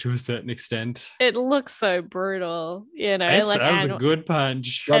cathartic to a certain extent. It looks so brutal, you know. That was a good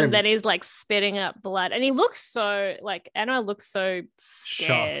punch. And then he's like spitting up blood, and he looks so like Anna looks so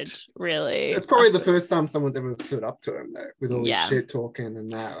scared. Shocked. Really, It's probably the first time someone's ever stood up to him, though, with all this shit talking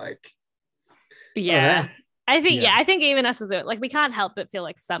and that. Like, I think even us as like, we can't help but feel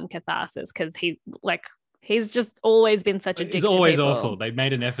like some catharsis, because he's just always been such a dick. He's always awful. They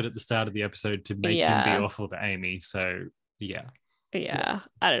made an effort at the start of the episode to make him be awful to Amy. So I don't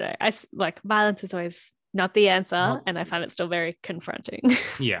know. I like, violence is always not the answer, and I find it still very confronting.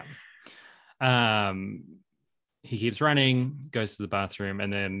 He keeps running, goes to the bathroom,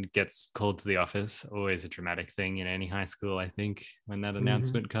 and then gets called to the office. Always a dramatic thing in any high school, I think, when that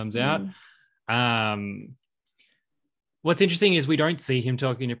announcement comes out. What's interesting is we don't see him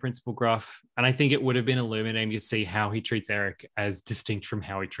talking to Principal Gruff, and I think it would have been illuminating to see how he treats Eric as distinct from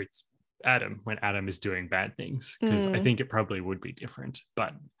how he treats Adam when Adam is doing bad things, because I think it probably would be different,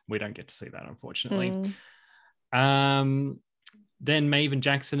 but we don't get to see that, unfortunately. Then Maeve and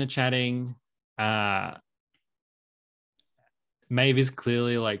Jackson are chatting. Maeve is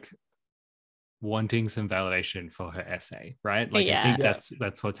clearly like wanting some validation for her essay, right? Like I think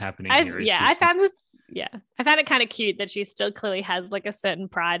that's what's happening here. I found it kind of cute that she still clearly has like a certain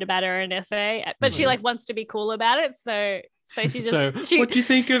pride about her own essay, but she like wants to be cool about it. So she just what do you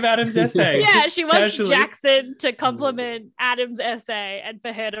think of Adam's essay? Yeah, she wants Jackson to compliment Adam's essay and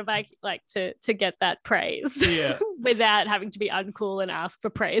for her to like to get that praise. Yeah. Without having to be uncool and ask for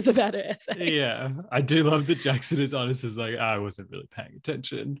praise about her essay. Yeah. I do love that Jackson is honest, is like, I wasn't really paying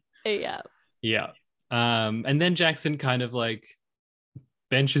attention. Yeah. Yeah. And then Jackson kind of like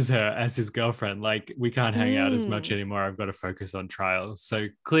benches her as his girlfriend. Like, we can't hang out as much anymore. I've got to focus on trials. So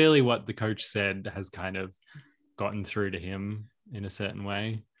clearly what the coach said has kind of gotten through to him in a certain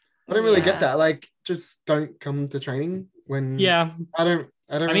way. I don't really get that. Like, just don't come to training when. Yeah. I don't.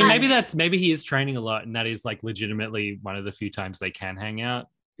 I mean, maybe he is training a lot, and that is like legitimately one of the few times they can hang out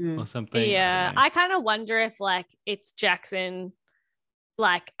or something. Yeah. I kind of wonder if like it's Jackson.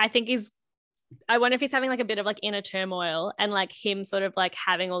 Like, I wonder if he's having like a bit of like inner turmoil, and like him sort of like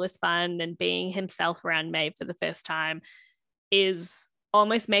having all this fun and being himself around Maeve for the first time is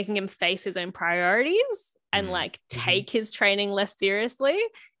almost making him face his own priorities and like take his training less seriously.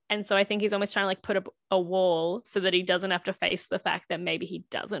 And so I think he's almost trying to like put up a wall so that he doesn't have to face the fact that maybe he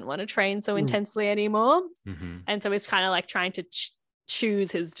doesn't want to train so intensely anymore. And so he's kind of like trying to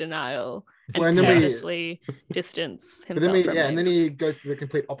choose his denial and purposely distance himself from and then he goes to the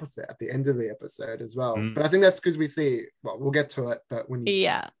complete opposite at the end of the episode as well. But I think that's because we see, well, we'll get to it, but when he's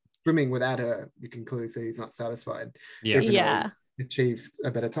swimming without her, you can clearly see he's not satisfied. Even though he's achieved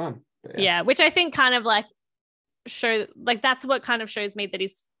a better time. Which I think kind of like that's what kind of shows me that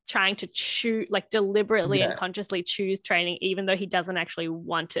he's trying to choose, like deliberately and consciously choose training, even though he doesn't actually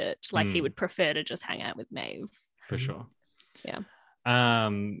want it. Like he would prefer to just hang out with Maeve. For sure. Yeah.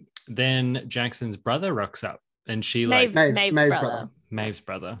 Then Jackson's brother rocks up, and she Maeve's brother. Maeve's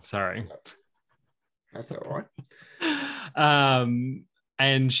brother. Sorry. That's all right.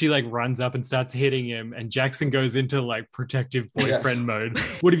 And she like runs up and starts hitting him, and Jackson goes into like protective boyfriend mode.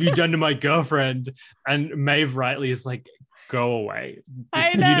 What have you done to my girlfriend? And Maeve rightly is like, go away.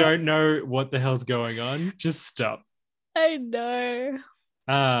 I know. You don't know what the hell's going on. Just stop. I know.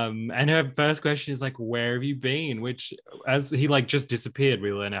 And her first question is like, where have you been? Which, as he like just disappeared,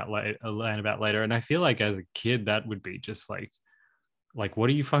 we learn about later. And I feel like as a kid, that would be just like what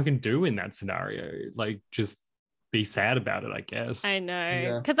do you fucking do in that scenario? Like, just be sad about it, I guess. I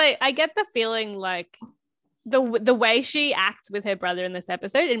know, because I get the feeling like the way she acts with her brother in this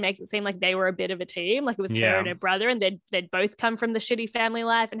episode, it makes it seem like they were a bit of a team. Like it was her and her brother, and they'd both come from the shitty family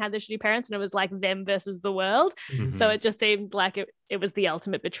life and had the shitty parents, and it was like them versus the world. So it just seemed like it was the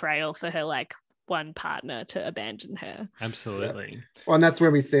ultimate betrayal for her like one partner to abandon her. Absolutely. Well, and that's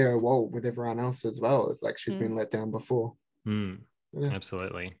where we see her with everyone else as well. It's like she's been let down before.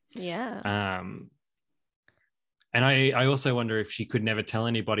 Absolutely. Yeah. And I also wonder if she could never tell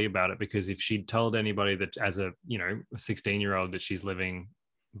anybody about it, because if she'd told anybody that as a 16-year-old that she's living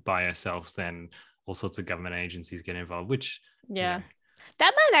by herself, then all sorts of government agencies get involved, which that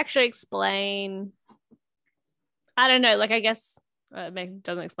might actually explain, I don't know, like I guess it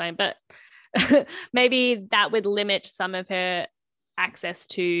doesn't explain, but maybe that would limit some of her access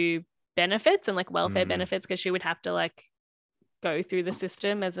to benefits and like welfare benefits, because she would have to like go through the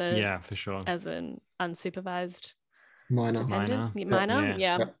system as for sure, as an unsupervised minor.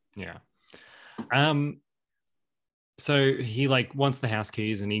 Yeah. So he like wants the house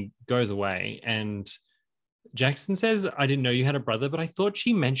keys and he goes away, and Jackson says, I didn't know you had a brother, but I thought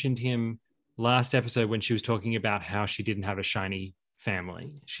she mentioned him last episode when she was talking about how she didn't have a shiny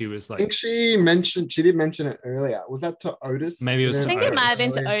family. She was like, I think she did mention it earlier. Was that to Otis? Maybe it was I think it might have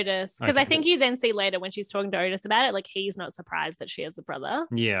been to Otis, because Okay. I think you then see later when she's talking to Otis about it, like he's not surprised that she has a brother.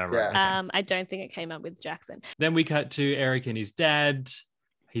 Yeah, right. Yeah. I don't think it came up with Jackson. Then we cut to Eric and his dad.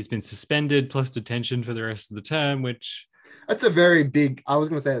 He's been suspended plus detention for the rest of the term, which that's a very big, I was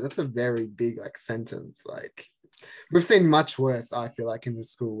going to say, that's a very big like sentence. Like we've seen much worse, I feel like, in the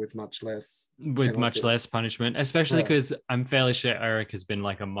school with much less punishment, especially because I'm fairly sure Eric has been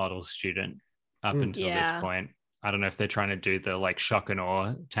like a model student up until this point. I don't know if they're trying to do the like shock and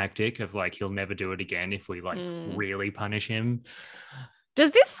awe tactic of like, he'll never do it again if we like really punish him.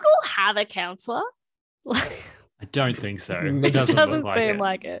 Does this school have a counselor? I don't think so. It It doesn't Doesn't look like seem it.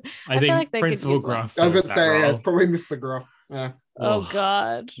 like it. I feel think like they could Principal use one. Gruff I was about fills to that say, yeah, role. it's probably Mr. Gruff. Yeah. Oh Ugh.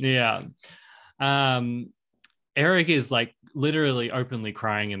 God. Yeah. Eric is like literally openly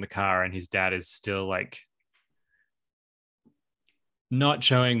crying in the car, and his dad is still like not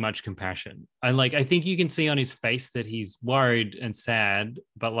showing much compassion. And like, I think you can see on his face that he's worried and sad,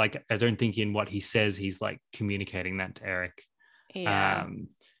 but like, I don't think in what he says, he's like communicating that to Eric. Yeah.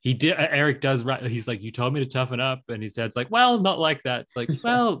 Eric does right. He's like, you told me to toughen up. And his dad's like, well, not like that. It's like,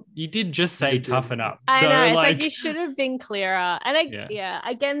 well, you did just say You did. toughen up. I So know. It's like you should have been clearer. And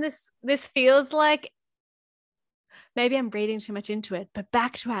again, this feels like maybe I'm reading too much into it, but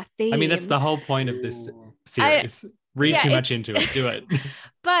back to our theme. I mean, that's the whole point of this Ooh. series. Read yeah, too much into it. Do it.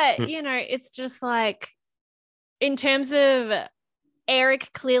 But, it's just like, in terms of Eric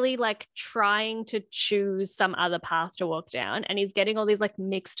clearly like trying to choose some other path to walk down, and he's getting all these like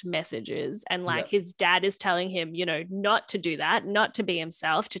mixed messages, and like his dad is telling him, not to do that, not to be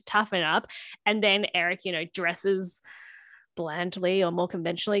himself, to toughen up. And then Eric, dresses blandly or more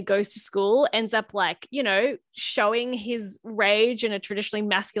conventionally, goes to school, ends up like, showing his rage in a traditionally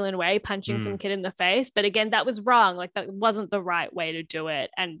masculine way, punching some kid in the face. But again, that was wrong. Like, that wasn't the right way to do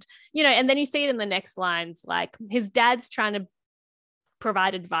it. And, and then you see it in the next lines, like his dad's trying to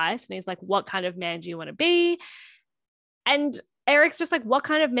provide advice, and he's like, what kind of man do you want to be? And Eric's just like, what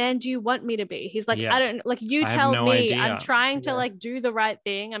kind of man do you want me to be? He's like, I don't, like, you tell no me. idea. I'm trying to like do the right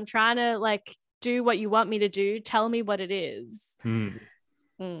thing. I'm trying to like do what you want me to do. Tell me what it is.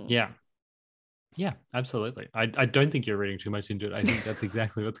 Yeah, absolutely. I don't think you're reading too much into it. I think that's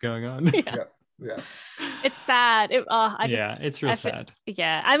exactly what's going on. Yeah. It's sad. It's real sad.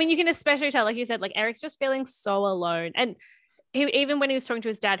 Yeah. I mean, you can especially tell, like you said, like Eric's just feeling so alone. And even when he was talking to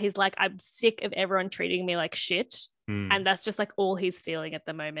his dad, he's like, I'm sick of everyone treating me like shit. And that's just like all he's feeling at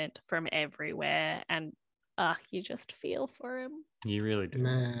the moment from everywhere. And you just feel for him. You really do.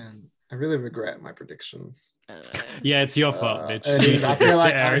 Man, I really regret my predictions. Yeah, it's your fault, bitch.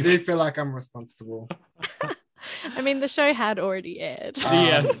 I do feel like I'm responsible. I mean, the show had already aired.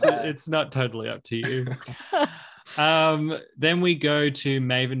 Yes, it's not totally up to you. Then we go to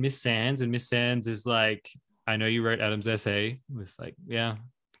Maeve and Miss Sands, and Miss Sands is like, I know you wrote Adam's essay. It was like, yeah,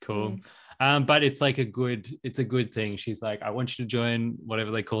 cool. But it's like a good thing. She's like, I want you to join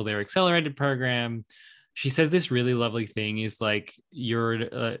whatever they call their accelerated program. She says this really lovely thing is like,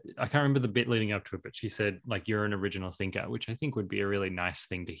 I can't remember the bit leading up to it, but she said like, you're an original thinker, which I think would be a really nice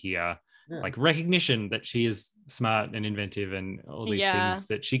thing to hear. Yeah. Like recognition that she is smart and inventive and all these things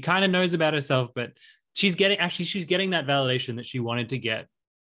that she kind of knows about herself, but she's getting that validation that she wanted to get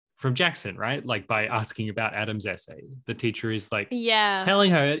from Jackson, right? Like by asking about Adam's essay. The teacher is like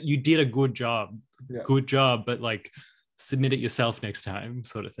telling her, you did a good job, but like submit it yourself next time,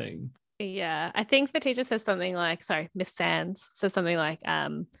 sort of thing. Yeah, I think the teacher says something like, Miss Sands says something like, a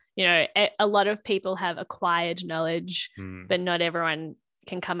lot of people have acquired knowledge, but not everyone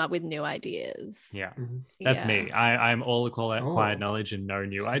can come up with new ideas. Yeah, that's me. I'm all acquired knowledge and no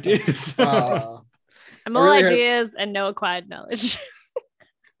new ideas. I'm all ideas and no acquired knowledge.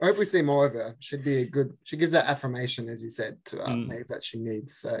 I hope we see more of her. She gives that affirmation, as you said, to Maeve that she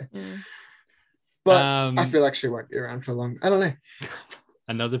needs. So, but I feel like she won't be around for long. I don't know.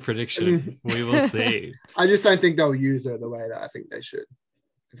 Another prediction. We will see. I just don't think they'll use her the way that I think they should,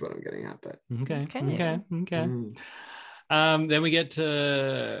 is what I'm getting at. But okay. Then we get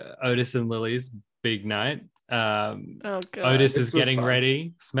to Otis and Lily's big night. Otis is getting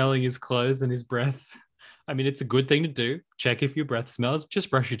ready, smelling his clothes and his breath. I mean, it's a good thing to do. Check if your breath smells. Just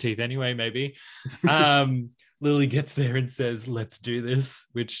brush your teeth anyway, maybe. Lily gets there and says, let's do this,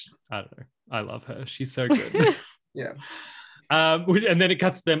 which I don't know. I love her. She's so good. Yeah. And then it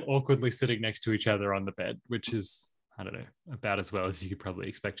cuts them awkwardly sitting next to each other on the bed, which is, I don't know, about as well as you could probably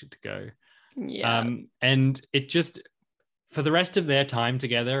expect it to go. Yeah. And it just, for the rest of their time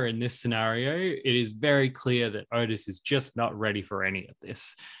together in this scenario, it is very clear that Otis is just not ready for any of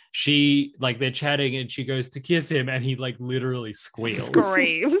this. They're chatting and she goes to kiss him and he like literally squeals.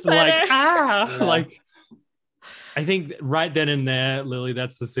 Screams. Like, Yeah. Like, I think right then and there, Lily,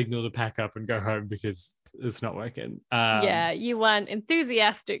 that's the signal to pack up and go home because it's not working. You want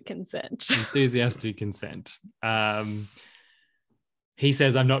enthusiastic consent. Enthusiastic consent. He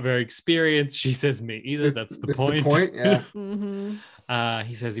says, I'm not very experienced. She says, me either. That's the point. The point, yeah.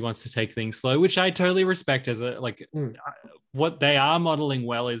 He says he wants to take things slow, which I totally respect as what they are modeling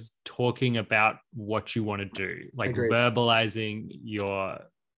well is talking about what you want to do, like Agreed. Verbalizing your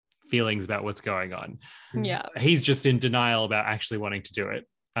feelings about what's going on. Yeah. He's just in denial about actually wanting to do it.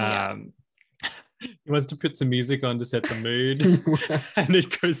 He wants to put some music on to set the mood, and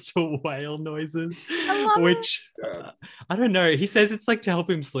it goes to whale noises, which I don't know. He says it's like to help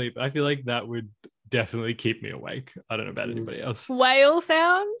him sleep. I feel like that would definitely keep me awake. I don't know about anybody else. Whale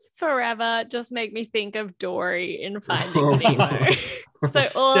sounds forever just make me think of Dory in Finding Nemo. So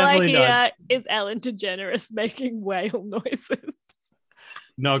all Definitely I hear not. is Ellen DeGeneres making whale noises.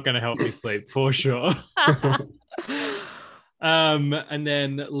 Not going to help me sleep for sure. And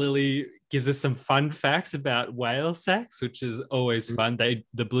then Lily gives us some fun facts about whale sex, which is always fun.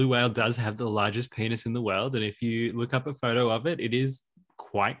 The blue whale does have the largest penis in the world, and if you look up a photo of it, it is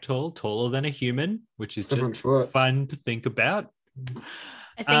quite tall, taller than a human, which is 7 just foot. fun to think about.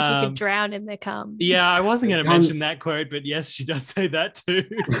 I think you could drown in their cum. Yeah, I wasn't going to mention that quote, but yes, she does say that too.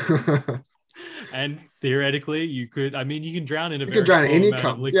 And theoretically, you could. I mean, you can drown in a very small any amount of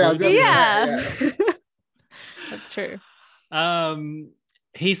cum. liquid. Yeah. That's true.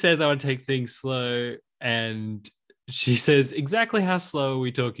 He says, I want to take things slow. And she says, exactly how slow are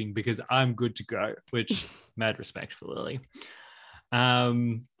we talking? Because I'm good to go, which mad respect for Lily.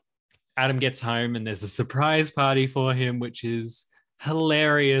 Adam gets home and there's a surprise party for him, which is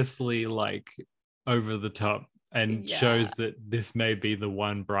hilariously like over the top and shows that this may be the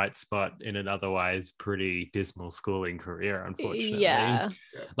one bright spot in an otherwise pretty dismal schooling career, unfortunately. Yeah.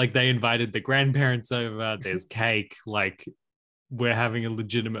 Like they invited the grandparents over, there's cake, like we're having a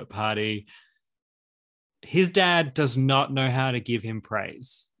legitimate party. His dad does not know how to give him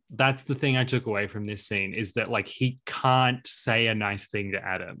praise. That's the thing I took away from this scene, is that like he can't say a nice thing to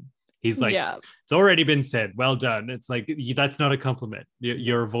Adam. He's like, it's already been said, well done. It's like, that's not a compliment.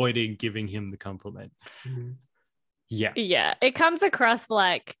 You're avoiding giving him the compliment. Yeah. It comes across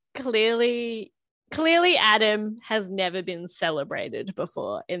like clearly Adam has never been celebrated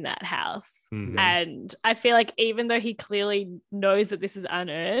before in that house. And I feel like even though he clearly knows that this is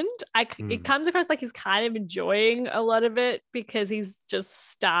unearned, it comes across like he's kind of enjoying a lot of it because he's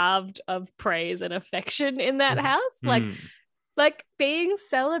just starved of praise and affection in that house. Like being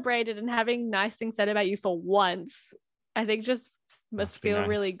celebrated and having nice things said about you for once, I think just must feel nice.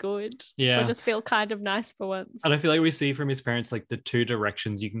 Really good. Yeah. Or just feel kind of nice for once. And I feel like we see from his parents like the two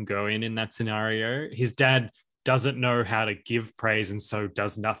directions you can go in that scenario. His dad doesn't know how to give praise and so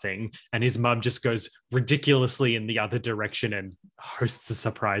does nothing. And his mum just goes ridiculously in the other direction and hosts a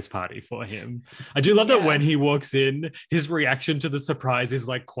surprise party for him. I do love that when he walks in, his reaction to the surprise is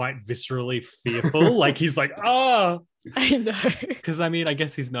like quite viscerally fearful. Like he's like, oh. I know. Because I mean, I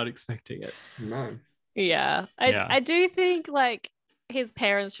guess he's not expecting it. No. Yeah. I do think like his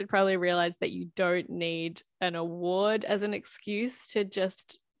parents should probably realize that you don't need an award as an excuse to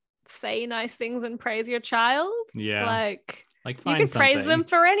just say nice things and praise your child. Yeah. Like find you can something. praise them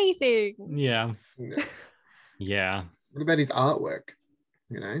for anything. Yeah. Yeah. What about his artwork?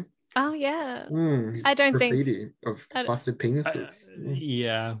 You know? Oh yeah. I don't graffiti of flaccid penises.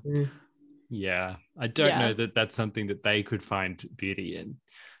 Yeah. Yeah. I don't know that that's something that they could find beauty in.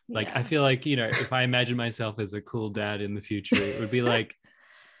 Like, I feel like, you know, if I imagine myself as a cool dad in the future, it would be like,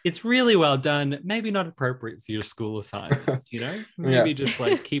 it's really well done. Maybe not appropriate for your school assignments, you know? Maybe just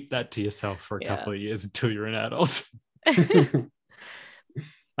like keep that to yourself for a couple of years until you're an adult.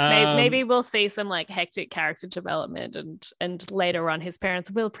 Maybe we'll see some like hectic character development and later on his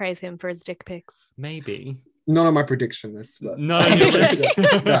parents will praise him for his dick pics. Maybe. Not on my prediction list. But... Not on your list.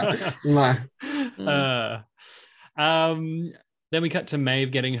 No. Then we cut to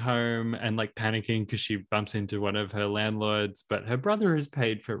Maeve getting home and like panicking because she bumps into one of her landlords, but her brother has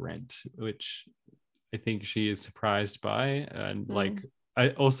paid for rent, which I think she is surprised by. And like, I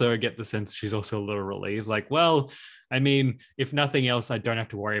also get the sense she's also a little relieved. Like, well, I mean, if nothing else, I don't have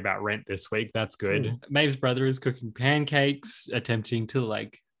to worry about rent this week. That's good. Maeve's brother is cooking pancakes, attempting to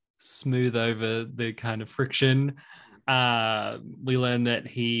like smooth over the kind of friction. We learn that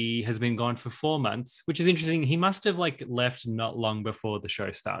he has been gone for 4 months, which is interesting. He must have like left not long before the show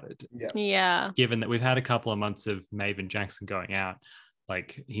started. Yeah. Given that we've had a couple of months of Maeve and Jackson going out,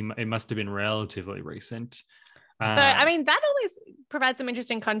 like it must have been relatively recent. So I mean, that always provides some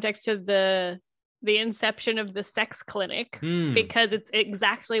interesting context to the inception of the sex clinic because it's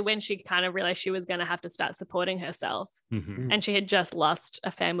exactly when she kind of realized she was going to have to start supporting herself, and she had just lost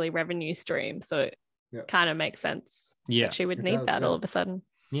a family revenue stream, so it kind of makes sense. Yeah, she would need that all of a sudden.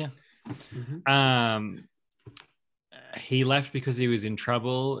 Yeah. He left because he was in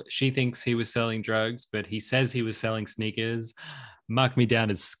trouble. She thinks he was selling drugs, but he says he was selling sneakers. Mark me down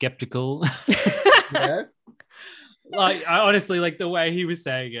as skeptical. Like, I honestly, like the way he was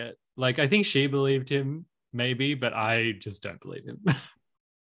saying it, like I think she believed him maybe, but I just don't believe him.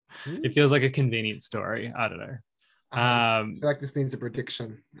 It feels like a convenient story. I don't know. I feel like this needs a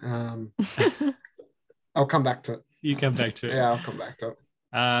prediction. I'll come back to it. You come back to it. Yeah, I'll come back to it.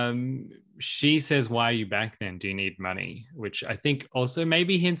 She says, why are you back then? Do you need money? Which I think also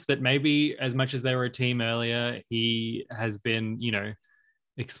maybe hints that maybe as much as they were a team earlier, he has been,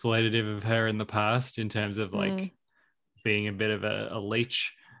 exploitative of her in the past in terms of like being a bit of a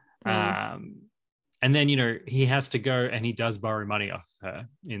leech. And then, he has to go and he does borrow money off her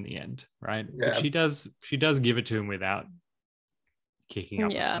in the end, right? Yeah. But she does give it to him without kicking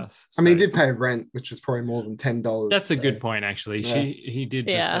up a fuss. I mean, he did pay rent, which was probably more than $10. That's a good point, actually. Yeah. He did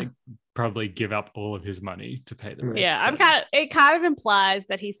just like probably give up all of his money to pay the rent. Yeah, it kind of implies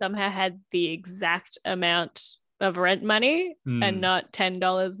that he somehow had the exact amount of rent money and not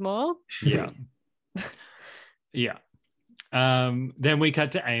 $10 more. Yeah. Yeah. Then we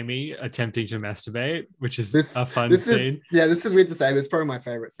cut to Amy attempting to masturbate, which is a fun scene. This is weird to say, but it's probably my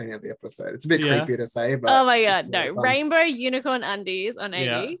favorite scene of the episode. It's a bit creepy to say, but oh my god, no. Rainbow unicorn undies on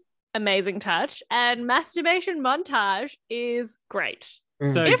Amy. Amazing touch. And masturbation montage is great.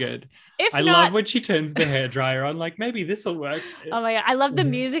 So good. I love when she turns the hairdryer on, like maybe this will work. Oh my god, I love the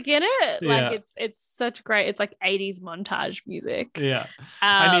music in it. Like it's such great. It's like 80s montage music. Yeah.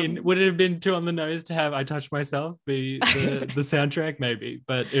 I mean, would it have been too on the nose to have I Touch Myself be the soundtrack? Maybe,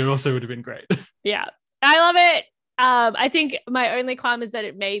 but it also would have been great. Yeah. I love it. I think my only qualm is that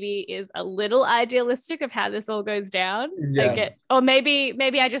it maybe is a little idealistic of how this all goes down. Or maybe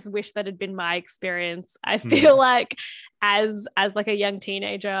I just wish that had been my experience. I feel like as like a young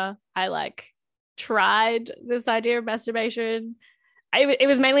teenager, I like tried this idea of masturbation. It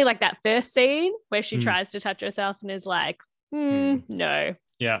was mainly like that first scene where she tries to touch herself and is like, no.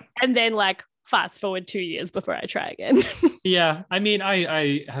 Yeah. And then like fast forward 2 years before I try again. Yeah. I mean,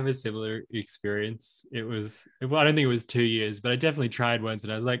 I have a similar experience. I don't think it was 2 years, but I definitely tried once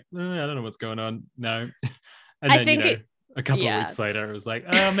and I was like, I don't know what's going on. No. And then, a couple of weeks later, it was like,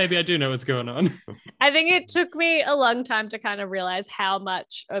 oh, maybe I do know what's going on. I think it took me a long time to kind of realize how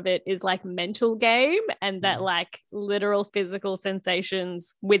much of it is like mental game and that like literal physical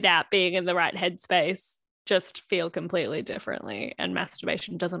sensations without being in the right headspace just feel completely differently. And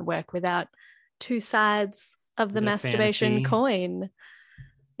masturbation doesn't work without two sides of the masturbation fantasy coin.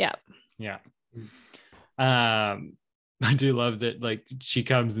 Yeah. Yeah. I do love that, like, she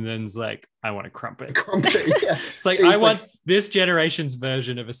comes and then's like, I want a crumpet. Yeah. It's like, I want this generation's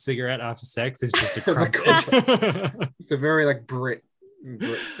version of a cigarette after sex is just a crumpet. It's a very, like, Brit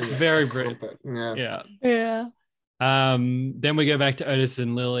very Brit. Yeah. Then we go back to Otis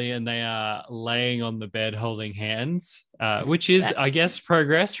and Lily, and they are laying on the bed holding hands, which is, I guess,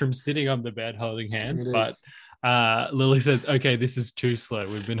 progress from sitting on the bed holding hands. But Lily says, okay, this is too slow.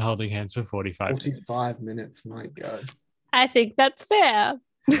 We've been holding hands for 45 minutes. 45 minutes, my God. I think that's fair.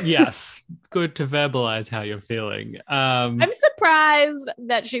 Yes. Good to verbalize how you're feeling. I'm surprised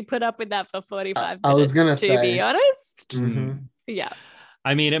that she put up with that for 45 minutes, I was gonna say, to be honest. Mm-hmm. Yeah.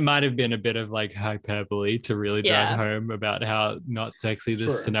 I mean, it might have been a bit of like hyperbole to really drive home about how not sexy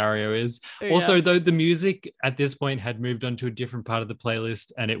this scenario is. Also, though, the music at this point had moved on to a different part of the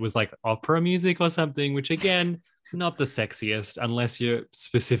playlist and it was like opera music or something, which again, not the sexiest unless you're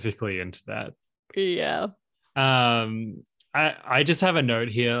specifically into that. Yeah. I just have a note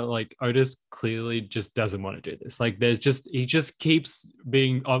here, like Otis clearly just doesn't want to do this. Like he just keeps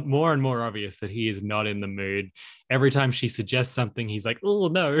being more and more obvious that he is not in the mood. Every time she suggests something, he's like, oh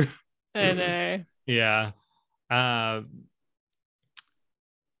no. I know. Yeah. And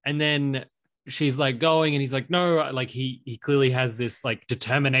then she's like going and he's like, no, like he clearly has this like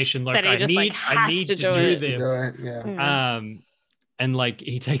determination. Like I need to do this. Yeah. And like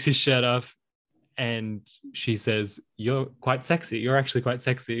he takes his shirt off. And she says, you're quite sexy. You're actually quite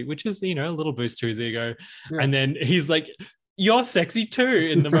sexy, which is, a little boost to his ego. Yeah. And then he's like, you're sexy too,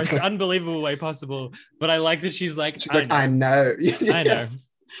 in the most unbelievable way possible. But I like that she's like, I know. I know.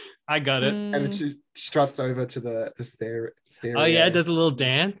 I got it. And then she struts over to the stereo. Oh, yeah. Does a little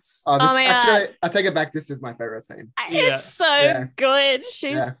dance. Actually, I take it back. This is my favorite scene. It's so good.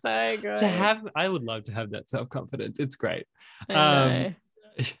 She's so good. I would love to have that self-confidence. It's great. I know.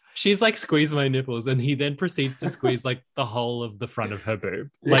 She's like, squeeze my nipples, and he then proceeds to squeeze like the whole of the front of her boob.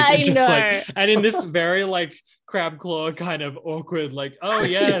 Like I know. Like, and in this very like crab claw kind of awkward, like, oh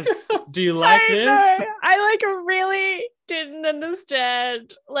yes, do you like this? I like really didn't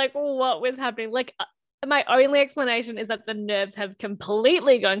understand like what was happening. Like my only explanation is that the nerves have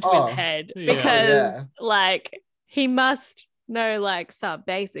completely gone to his head because like he must know like some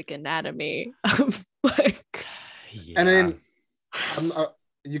basic anatomy of like. And then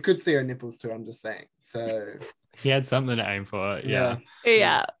you could see her nipples too, I'm just saying. So he had something to aim for. Yeah.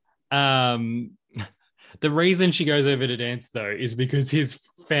 The reason she goes over to dance though is because his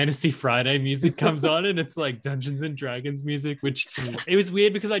Fantasy Friday music comes on and it's like Dungeons and Dragons music, which it was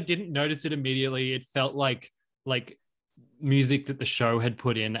weird because I didn't notice it immediately. It felt like music that the show had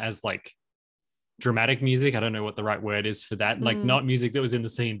put in as like dramatic music. I don't know what the right word is for that. Like not music that was in the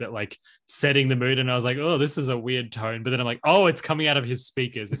scene, but like setting the mood. And I was like, oh, this is a weird tone. But then I'm like, oh, it's coming out of his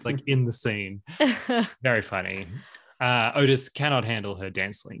speakers. It's like in the scene. Very funny. Otis cannot handle her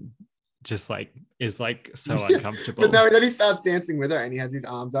dancing. Just like is like so uncomfortable. But no, then he starts dancing with her and he has his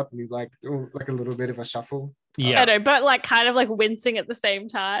arms up and he's like doing like a little bit of a shuffle. Yeah. I know, but like kind of like wincing at the same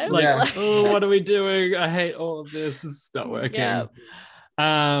time. Like, oh, what are we doing? I hate all of this. This is not working. Yeah.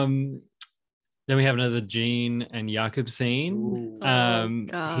 Then we have another Jean and Jakob scene.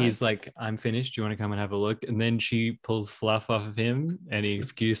 Ooh. He's like, I'm finished. Do you want to come and have a look? And then she pulls fluff off of him and he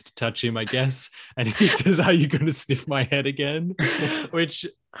excused to touch him, I guess. And he says, are you going to sniff my head again? Which,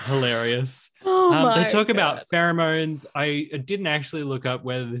 hilarious. They talk about pheromones. I didn't actually look up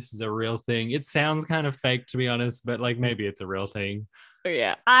whether this is a real thing. It sounds kind of fake, to be honest, but like maybe it's a real thing.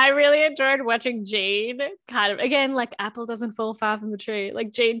 Yeah, I really enjoyed watching Jean kind of, again, like apple doesn't fall far from the tree,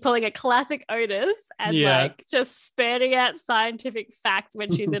 like Jean pulling a classic Otis and like just spurting out scientific facts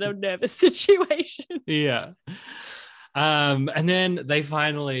when she's in a nervous situation. Yeah. And then they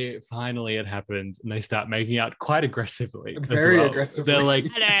finally it happens and they start making out quite aggressively. Very aggressively. They're like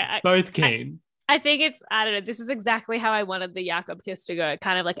both keen. I think it's, I don't know, this is exactly how I wanted the Jakob kiss to go,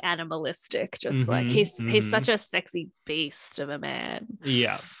 kind of like animalistic, just like he's such a sexy beast of a man.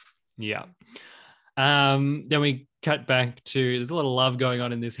 Yeah. Then we cut back to, there's a lot of love going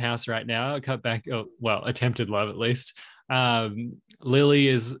on in this house right now. Cut back, attempted love at least. Lily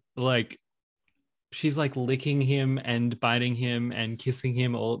is like, she's like licking him and biting him and kissing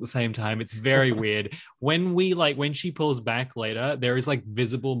him all at the same time. It's very weird. When she pulls back later, there is like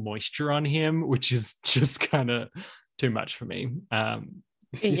visible moisture on him, which is just kind of too much for me.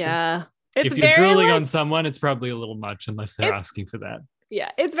 Yeah. If you're drooling on someone, it's probably a little much unless they're asking for that.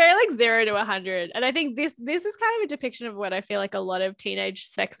 Yeah, it's very like 0 to 100. And I think this is kind of a depiction of what I feel like a lot of teenage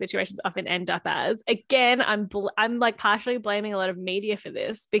sex situations often end up as. Again, I'm like partially blaming a lot of media for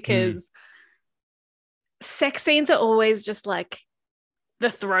this because sex scenes are always just like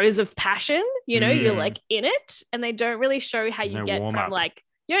the throes of passion, you're like in it, and they don't really show how you get from like,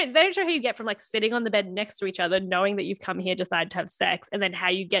 they don't show how you get from like sitting on the bed next to each other, knowing that you've come here, decide to have sex, and then how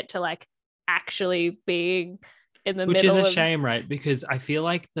you get to like actually being in the middle. Which is a shame, right? Because I feel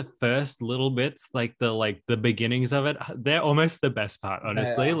like the first little bits, like the beginnings of it, they're almost the best part,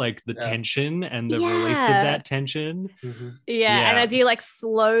 honestly. Like the tension and the release of that tension. Yeah, and as you like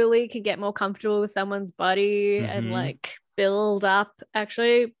slowly can get more comfortable with someone's body and like build up,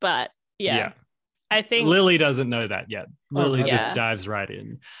 actually. But I think Lily doesn't know that yet. Lily just dives right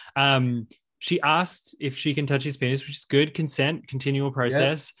in. She asked if she can touch his penis, which is good. Consent, continual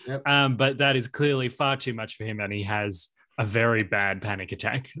process. Yep. But that is clearly far too much for him. And he has a very bad panic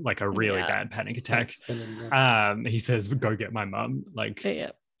attack, like a really bad panic attack. He says, go get my mum. Like,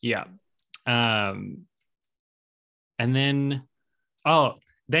 yeah. And then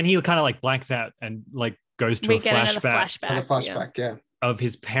he kind of like blanks out and like goes to a flashback. Of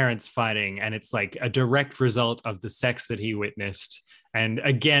his parents fighting, and it's like a direct result of the sex that he witnessed. And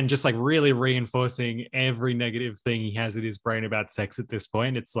again, just like really reinforcing every negative thing he has in his brain about sex at this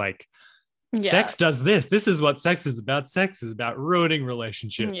point. It's like, sex does this. This is what sex is about. Sex is about ruining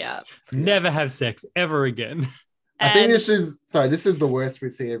relationships. Yeah. Never have sex ever again. I think this is the worst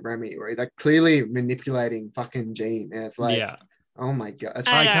we see of Remy, where he's like clearly manipulating fucking Jean. And it's like, oh my God.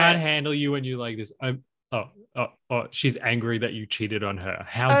 I can't handle you when you like this. Oh, she's angry that you cheated on her.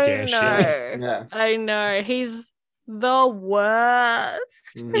 How dare she? Yeah. I know. He's the worst.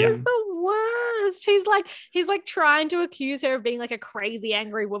 He's the worst. He's like trying to accuse her of being like a crazy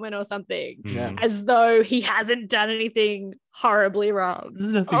angry woman or something. Yeah. As though he hasn't done anything horribly wrong.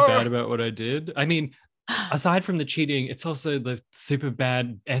 There's nothing bad about what I did. I mean, aside from the cheating, it's also the super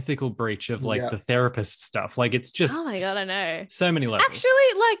bad ethical breach of like the therapist stuff. Like it's just, oh my God, I know. So many levels. Actually,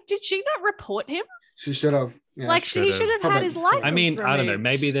 like, did she not report him? She should have. Yeah, like he should have had his license. I mean, removed. I don't know.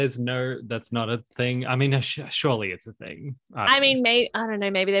 Maybe that's not a thing. I mean, surely it's a thing. I don't know.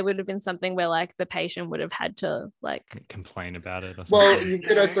 Maybe there would have been something where like the patient would have had to like complain about it. Or something. Well, you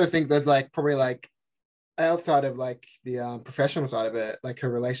could also think there's like probably like outside of like the professional side of it, like her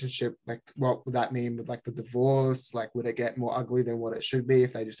relationship, like what would that mean with like the divorce? Like, would it get more ugly than what it should be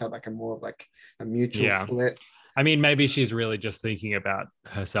if they just had like a more of like a mutual split? I mean, maybe she's really just thinking about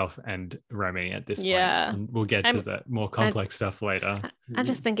herself and Romy at this point. And we'll get to the more complex stuff later. I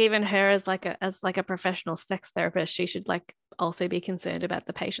just think even her as like a professional sex therapist, she should like also be concerned about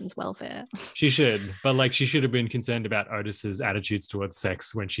the patient's welfare. She should, but like she should have been concerned about Otis's attitudes towards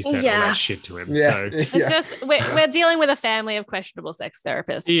sex when she said all that shit to him. Yeah. So It's just we're dealing with a family of questionable sex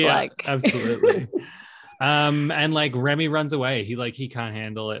therapists. yeah, Like absolutely. And like Remy runs away. He can't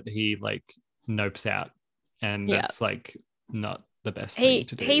handle it. He like nopes out, and Yeah. that's like not the best thing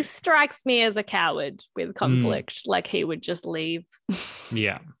to do. He strikes me as a coward with conflict. Like he would just leave.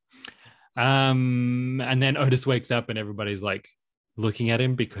 Yeah. And then Otis wakes up and everybody's like looking at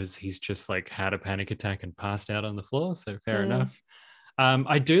him because he's just like had a panic attack and passed out on the floor. So fair enough.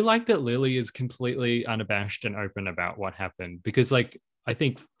 I do like that Lily is completely unabashed and open about what happened, because like I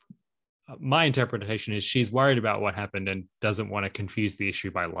think my interpretation is she's worried about what happened and doesn't want to confuse the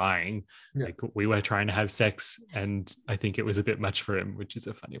issue by lying. Yeah. Like we were trying to have sex and I think it was a bit much for him, which is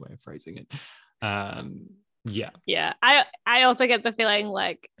a funny way of phrasing it. Yeah. I also get the feeling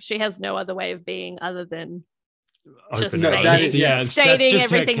like she has no other way of being other than just Open No, and that honest. is- Yeah, stating that's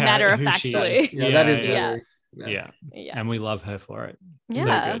just her everything who she is. matter-of-factly. Yeah, that is yeah. Lily. Yeah. Yeah. And we love her for it.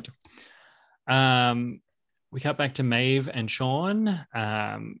 Yeah. So good. We cut back to Maeve and Sean,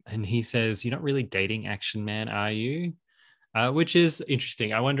 and he says, "You're not really dating Action Man, are you?" Which is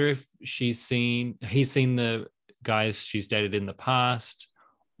interesting. I wonder if he's seen the guys she's dated in the past,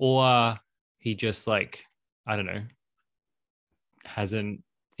 or he just like, I don't know, has an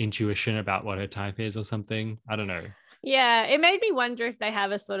intuition about what her type is or something. I don't know. Yeah, it made me wonder if they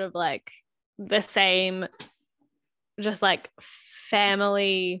have a sort of like the same, just like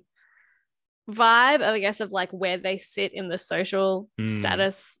family vibe of, I guess, of like where they sit in the social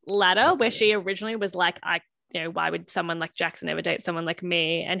status ladder, where she originally was like, why would someone like Jackson ever date someone like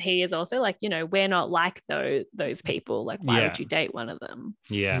me? And he is also like, we're not like those people. Like, why would you date one of them?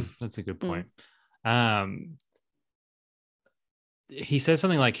 Yeah, that's a good point. He says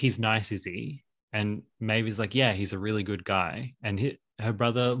something like, he's nice, is he? And Maeve's like, yeah, he's a really good guy. And her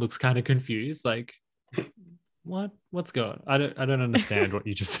brother looks kind of confused, like, what's going on? I don't understand what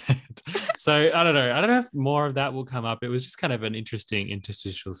you just said. So I don't know. I don't know if more of that will come up. It was just kind of an interesting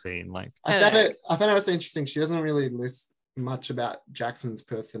interstitial scene. Like I found it also interesting. She doesn't really list much about Jackson's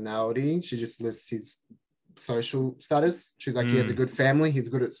personality. She just lists his social status. She's like, he has a good family, he's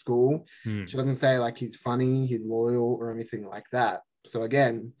good at school. She doesn't say like he's funny, he's loyal, or anything like that. So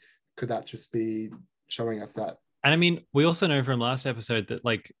again, could that just be showing us that? And I mean, we also know from last episode that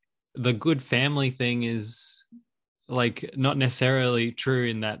like the good family thing is like not necessarily true,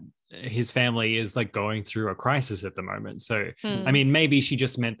 in that his family is like going through a crisis at the moment. So I mean, maybe she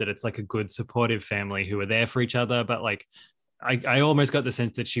just meant that it's like a good supportive family who are there for each other, but like I almost got the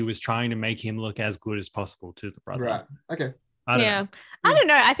sense that she was trying to make him look as good as possible to the brother. Right. Okay. I don't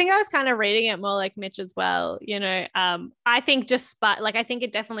know. I think I was kind of reading it more like Mitch as well. I think I think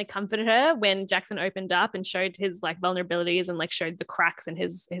it definitely comforted her when Jackson opened up and showed his like vulnerabilities and like showed the cracks in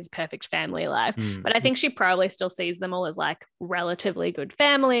his perfect family life. But I think she probably still sees them all as like relatively good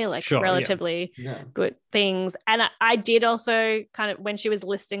family, like relatively good things. And I did also kind of, when she was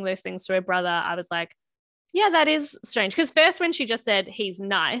listing those things to her brother, I was like, yeah, that is strange. Because first when she just said he's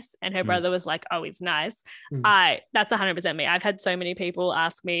nice and her brother was like, oh, he's nice. That's 100% me. I've had so many people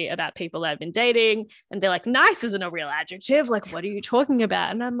ask me about people that I've been dating and they're like, nice isn't a real adjective. Like, what are you talking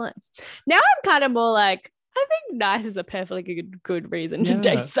about? And I'm like, now I'm kind of more like, I think nice is a perfectly good reason to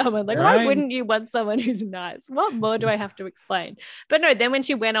date someone. Like, why wouldn't you want someone who's nice? What more do I have to explain? But no, then when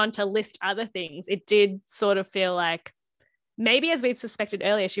she went on to list other things, it did sort of feel like maybe, as we've suspected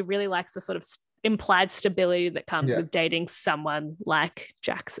earlier, she really likes the sort of implied stability that comes with dating someone like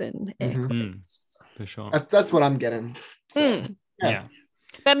Jackson. For sure. That's what I'm getting. So, yeah.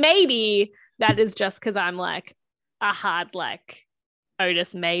 But maybe that is just because I'm like a hard like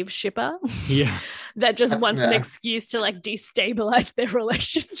Otis Maeve shipper. Yeah. That just wants an excuse to like destabilize their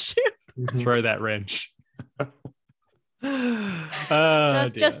relationship. Throw that wrench.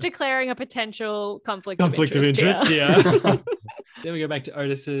 Just declaring a potential conflict of interest. Yeah. Then we go back to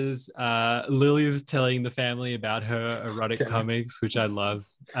Otis's. Lily is telling the family about her erotic comics, which I love.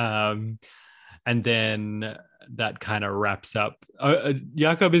 And then that kind of wraps up.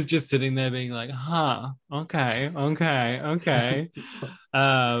 Jakob is just sitting there being like, okay.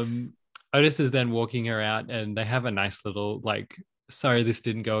 Otis is then walking her out and they have a nice little like, sorry, this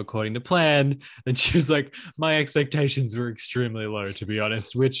didn't go according to plan. And she was like, my expectations were extremely low, to be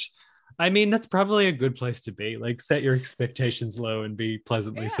honest, which I mean, that's probably a good place to be. Like, set your expectations low and be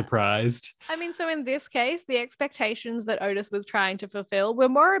pleasantly surprised. I mean, so in this case, the expectations that Otis was trying to fulfill were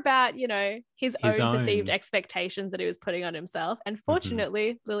more about, his own perceived expectations that he was putting on himself. And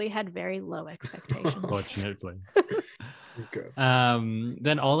fortunately, Lily had very low expectations. Fortunately. Good.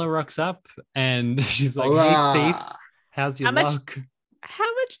 Then Ola rocks up and she's like, Ola. hey, thief. How's your How much- luck? How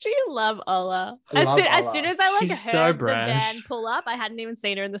much do you love Ola? I love As Ola. soon as I She's so heard the brash. van pull up, I hadn't even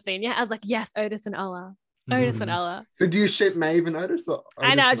seen her in the scene yet. I was like, yes, Otis and Ola. Otis and Mhm. Ola. So do you ship Maeve and Otis? Or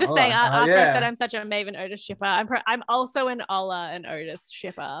I know. I was Otis just and saying Ola? after I said Yeah. I'm such a Maeve and Otis shipper. I'm also an Ola and Otis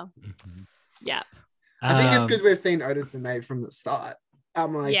shipper. Mhm. Yeah. I think it's Um, because we've seen Otis and Maeve from the start.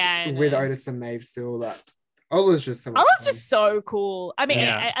 I'm like, Yeah, I with know. Otis and Maeve still, that Ola's just so much Ola's fun. just so cool. I mean,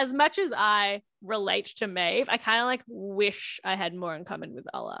 Yeah. as much as I relate to Maeve, I kind of like wish I had more in common with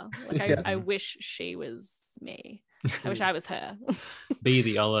Ola. Like Yeah. I wish she was me. I wish I was her. Be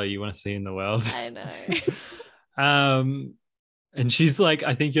the Ola you want to see in the world. I know. And she's like,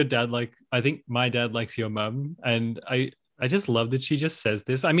 I think my dad likes your mum. And I just love that she just says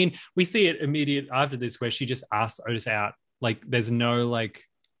this. I mean, we see it immediate after this where she just asks Otis out. Like there's no like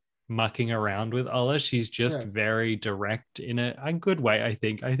mucking around with Ola. She's just Yeah. very direct in a good way, I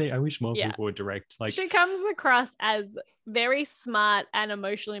think. I wish more Yeah. people would direct. Like She comes across as very smart and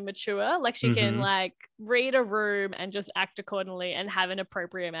emotionally mature. Like she can Mhm. like read a room and just act accordingly and have an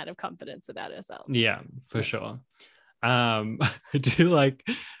appropriate amount of confidence about herself. yeah, for Yeah. sure. I do like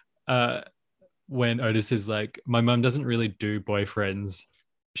when Otis is like, my mum doesn't really do boyfriends.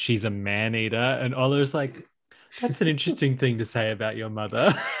 She's a man eater. And Ola's like, that's an interesting thing to say about your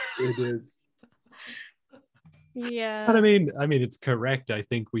mother. It is. Yeah. But I mean, it's correct. I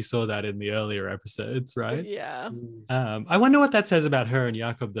think we saw that in the earlier episodes, right? Yeah. I wonder what that says about her and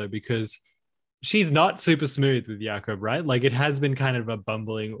Jakob though, because she's not super smooth with Jakob, right? Like it has been kind of a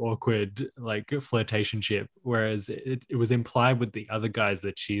bumbling, awkward, like flirtationship, whereas it was implied with the other guys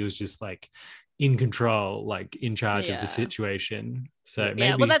that she was just like in control, like in charge of Yeah. the situation. So maybe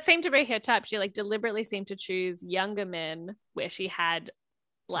Yeah. Well, that seemed to be her type. She like deliberately seemed to choose younger men where she had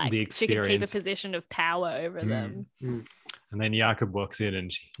like The she could keep a experience. position of power over them. Mm. and then Jakob walks in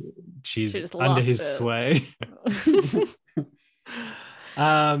and she's She just under lost his it. sway.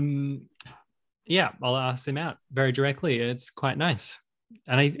 Yeah, I'll ask him out very directly. It's quite nice.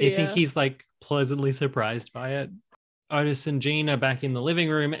 And I think Yeah. he's like pleasantly surprised by it. Otis and Jean are back in the living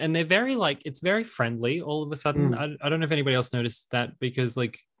room and they're very like, it's very friendly all of a sudden. I don't know if anybody else noticed that because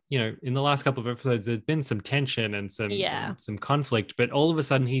like, you know, in the last couple of episodes, there's been some tension and some conflict, but all of a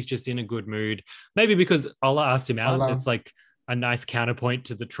sudden he's just in a good mood. Maybe because Ola asked him out. Ola. It's like a nice counterpoint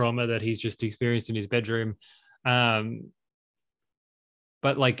to the trauma that he's just experienced in his bedroom. But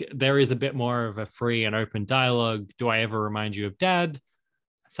like there is a bit more of a free and open dialogue. Do I ever remind you of dad?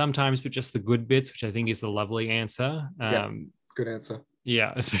 Sometimes, but just the good bits, which I think is the lovely answer. Good answer.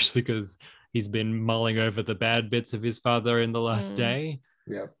 Yeah, especially because he's been mulling over the bad bits of his father in the last day.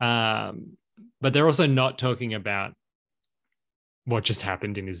 Yeah. But they're also not talking about what just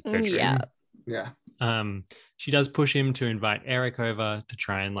happened in his bedroom. Yeah. Yeah. She does push him to invite Eric over to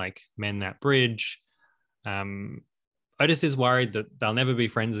try and like mend that bridge. Otis is worried that they'll never be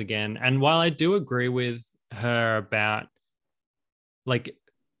friends again. And while I do agree with her about like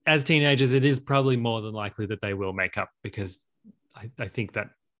as teenagers, it is probably more than likely that they will make up because I think that,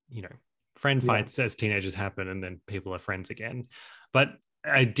 you know, friend fights as teenagers happen and then people are friends again. But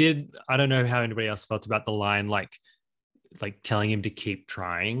I don't know how anybody else felt about the line, like telling him to keep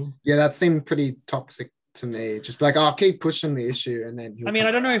trying. Yeah, that seemed pretty toxic to me. Just like, I'll keep pushing the issue and then I mean,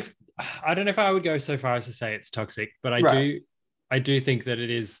 I don't know if I would go so far as to say it's toxic, but I do think that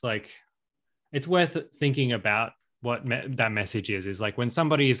it is like, it's worth thinking about what that message is like when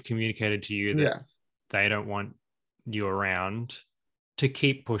somebody is communicated to you that they don't want you around, to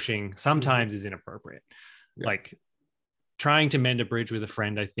keep pushing sometimes is inappropriate. Like trying to mend a bridge with a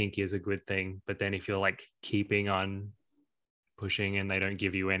friend, I think is a good thing. But then if you're like keeping on pushing and they don't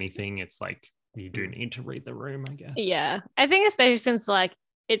give you anything, it's like you do need to read the room, I guess. Yeah. I think especially since like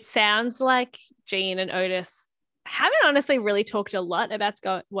it sounds like Jean and Otis haven't honestly really talked a lot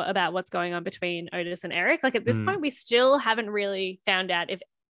about what's going on between Otis and Eric. Like at this point, we still haven't really found out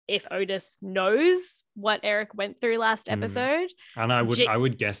if Otis knows what Eric went through last episode. And I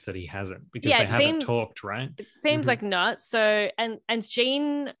would guess that he hasn't because they haven't talked, right? It seems like not. So and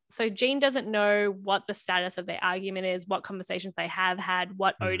Jean doesn't know what the status of their argument is, what conversations they have had,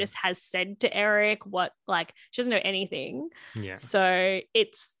 what Otis has said to Eric, what like she doesn't know anything. Yeah. So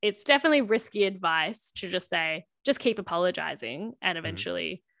it's definitely risky advice to just say, just keep apologizing and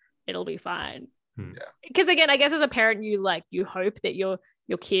eventually it'll be fine. Because again, I guess as a parent, you hope that your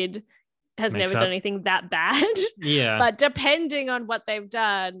kid has never done anything that bad. Yeah. But depending on what they've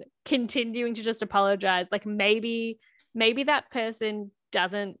done, continuing to just apologize, like maybe that person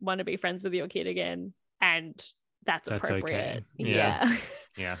doesn't want to be friends with your kid again, and that's appropriate. Okay.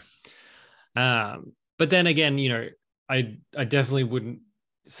 Yeah. But then again, you know, I definitely wouldn't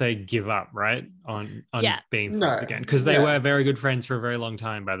say give up, right? On Yeah. being No. friends again. Because they Yeah. were very good friends for a very long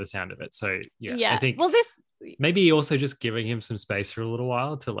time by the sound of it. So I think Well, this, maybe also just giving him some space for a little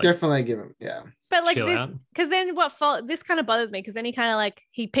while to like Definitely give him. Yeah. but like chill this, out. because then this kind of bothers me because then he kind of like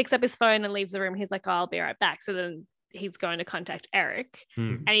he picks up his phone and leaves the room. He's like, oh, I'll be right back. So then he's going to contact Eric,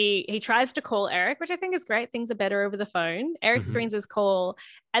 and he tries to call Eric, which I think is great. Things are better over the phone. Eric screens his call,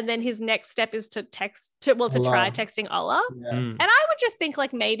 and then his next step is to try texting Ola. Yeah. And I would just think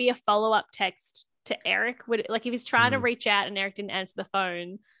like maybe a follow-up text to Eric would, like, if he's trying to reach out and Eric didn't answer the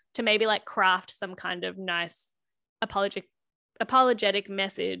phone, to maybe like craft some kind of nice apologetic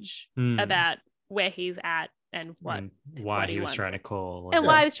message about where he's at and why he was trying to call and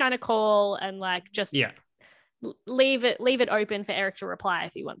why he was trying to call, and like just yeah leave it open for Eric to reply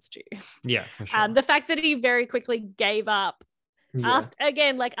if he wants to. Yeah, for sure. The fact that he very quickly gave up Yeah.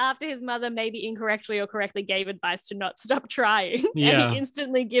 after his mother maybe incorrectly or correctly gave advice to not stop trying, Yeah. and he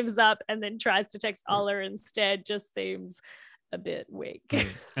instantly gives up and then tries to text Ola instead, just seems a bit weak.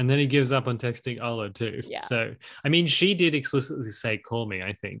 And then he gives up on texting Ola too. Yeah. So, I mean, she did explicitly say, call me,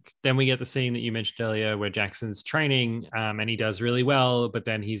 I think. Then we get the scene that you mentioned earlier where Jackson's training and he does really well, but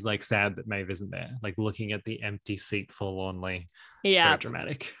then he's like sad that Maeve isn't there, like looking at the empty seat forlornly. It's Yeah. very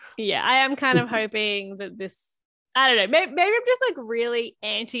dramatic. Yeah, I am kind of hoping that this, I don't know, maybe I'm just like really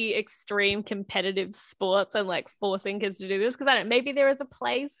anti-extreme competitive sports and like forcing kids to do this, because I don't know, maybe there is a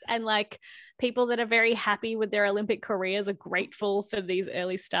place and like people that are very happy with their Olympic careers are grateful for these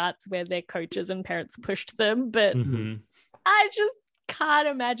early starts where their coaches and parents pushed them, but I just can't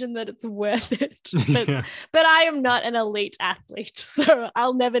imagine that it's worth it. But I am not an elite athlete, so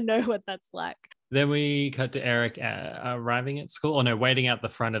I'll never know what that's like. Then we cut to Eric arriving at school. Oh no, waiting out the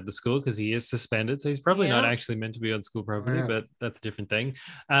front of the school because he is suspended. So he's probably not actually meant to be on school property, but that's a different thing.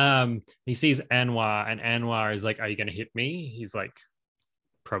 He sees Anwar and Anwar is like, are you going to hit me? He's like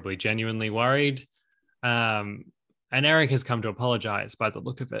probably genuinely worried. And Eric has come to apologize by the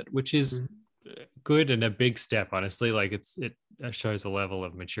look of it, which is good and a big step, honestly. Like it shows a level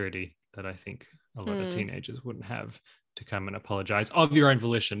of maturity that I think a lot of teenagers wouldn't have, to come and apologize of your own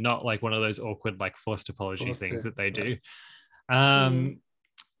volition, not like one of those awkward like forced apology things that they do.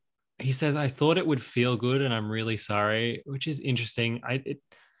 He says, I thought it would feel good and I'm really sorry, which is interesting.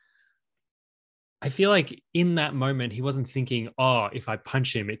 I feel like in that moment he wasn't thinking, oh, if I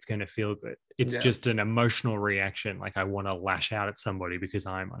punch him it's going to feel good. It's just an emotional reaction, like I want to lash out at somebody because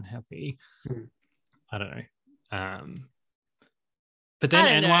I'm unhappy. I don't know. But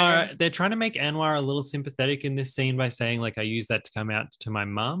then Anwar, they're trying to make Anwar a little sympathetic in this scene by saying, like, I use that to come out to my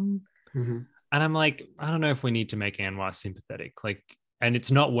mum. And I'm like, I don't know if we need to make Anwar sympathetic. Like, and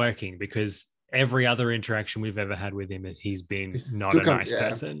it's not working because every other interaction we've ever had with him, he's been not a nice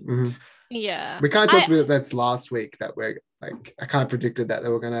person. Yeah. We kind of talked about that last week, that we're like, I kind of predicted that they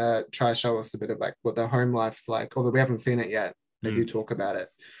were going to try to show us a bit of like what their home life's like, although we haven't seen it yet. They do talk about it.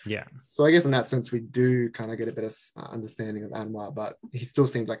 Yeah. So I guess in that sense, we do kind of get a bit of understanding of Anwar, but he still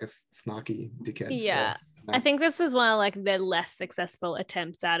seems like a snarky dickhead. Yeah. So, I think this is one of like their less successful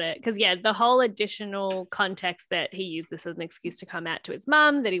attempts at it. Because the whole additional context that he used this as an excuse to come out to his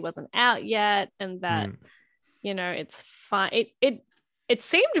mum, that he wasn't out yet, and that, it's fine. It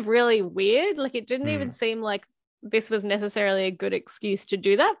seemed really weird. Like it didn't even seem like this was necessarily a good excuse to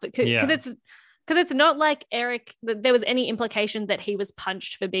do that, because it's not like Eric, that there was any implication that he was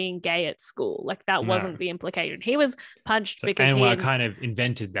punched for being gay at school. Like that wasn't the implication. He was punched because Anwar kind of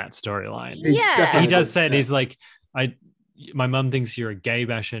invented that storyline. Yeah. He does say it. He's like, my mum thinks you're a gay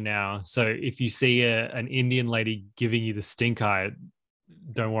basher now. So if you see an Indian lady giving you the stink eye,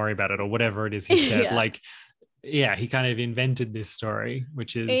 don't worry about it, or whatever it is he said. He kind of invented this story,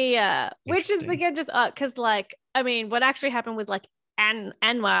 which is which is again just because like, I mean, what actually happened was like,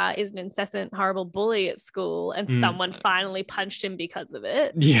 Anwar is an incessant, horrible bully at school, and someone finally punched him because of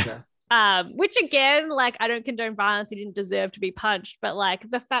it. Which again, like, I don't condone violence. He didn't deserve to be punched, but like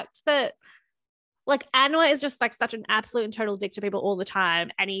the fact that like Anwar is just like such an absolute and total dick to people all the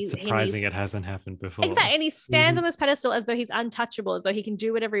time, and he's surprising it hasn't happened before. Exactly, and he stands on this pedestal as though he's untouchable, as though he can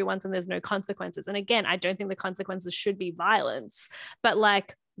do whatever he wants and there's no consequences. And again, I don't think the consequences should be violence, but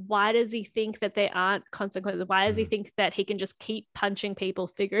like, why does he think that there aren't consequences? Why does he think that he can just keep punching people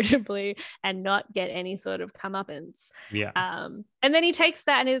figuratively and not get any sort of comeuppance? And then he takes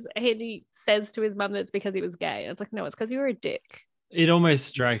that and he says to his mum that it's because he was gay. And it's like, no, it's because you were a dick. It almost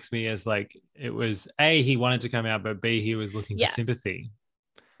strikes me as like it was A, he wanted to come out, but B, he was looking for sympathy.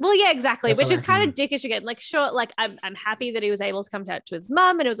 Well, yeah, exactly. Which is Definitely. kind of dickish again. Like, sure, like I'm happy that he was able to come out to his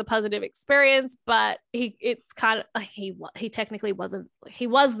mum and it was a positive experience, but it's kind of like he technically wasn't. He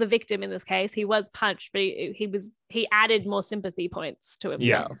was the victim in this case. He was punched, but he added more sympathy points to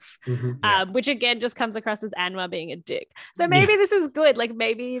Yeah. himself, Yeah. which again just comes across as Anwar being a dick. So maybe this is good. Like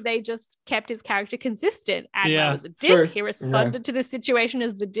maybe they just kept his character consistent. Anwar was a dick. True. He responded to the situation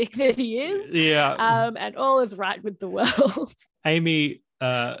as the dick that he is. Yeah. And all is right with the world. Amy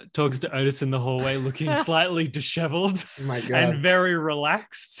talks to Otis in the hallway looking slightly disheveled Oh my God. and very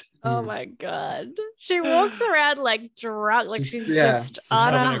relaxed. Oh my God. She walks around like drunk, like she's just She's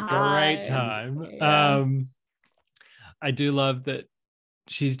on having a a high. great time. Yeah. I do love that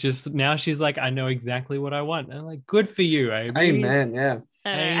she's like, I know exactly what I want. And I'm like, good for you, Amy. Amen. Yeah.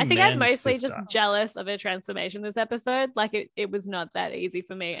 I think I'm Amen, mostly sister. just jealous of her transformation this episode. Like it was not that easy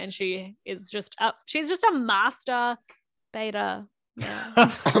for me. And she is just up. She's just a master beta.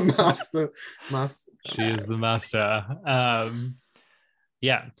 Yeah. A master. She is the master.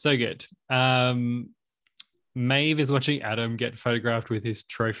 Yeah, so good. Maeve is watching Adam get photographed with his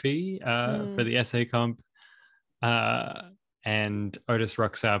trophy for the essay comp. And Otis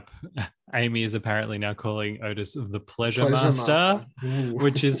rocks up. Amy is apparently now calling Otis the Pleasure Master.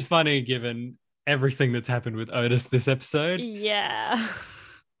 Which is funny given everything that's happened with Otis this episode. Yeah.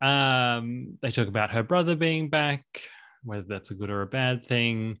 They talk about her brother being back, whether that's a good or a bad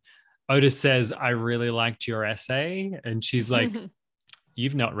thing. Otis says, I really liked your essay. And she's like,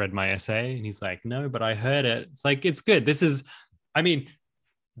 you've not read my essay. And he's like, no, but I heard it. It's like, it's good. This is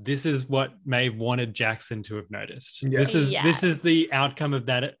what Maeve wanted Jackson to have noticed. Yeah. This is the outcome of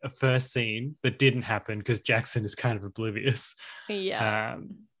that first scene that didn't happen because Jackson is kind of oblivious. Yeah.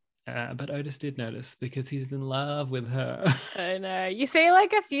 But Otis did notice because he's in love with her. I know. You see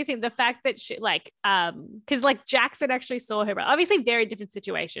like a few things. The fact that she because like Jackson actually saw her, obviously very different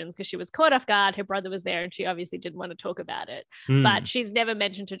situations because she was caught off guard. Her brother was there and she obviously didn't want to talk about it. But she's never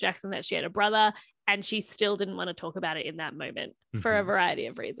mentioned to Jackson that she had a brother and she still didn't want to talk about it in that moment for a variety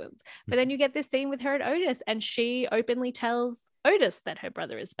of reasons. But then you get this scene with her and Otis and she openly tells Otis that her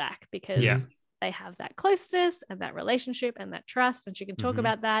brother is back because they have that closeness and that relationship and that trust, and she can talk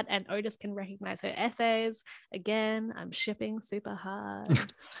about that, and Otis can recognize her essays. Again, I'm shipping super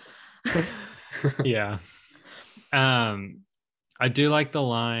hard. Yeah. I do like the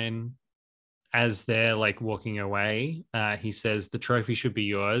line as they're like walking away. He says, the trophy should be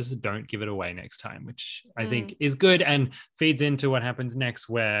yours. Don't give it away next time, which I think is good and feeds into what happens next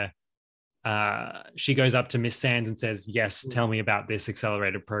where she goes up to Miss Sands and says, yes, tell me about this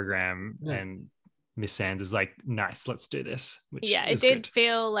accelerated program. And Miss Sands is like, nice, let's do this. It did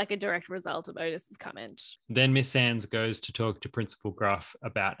feel like a direct result of Otis's comment. Then Miss Sands goes to talk to Principal Gruff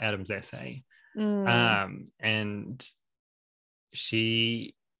about Adam's essay. And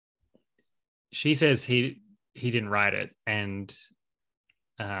she says he didn't write it. And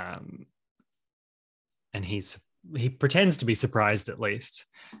he pretends to be surprised at least.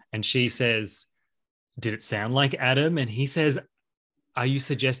 And she says, did it sound like Adam? And he says, are you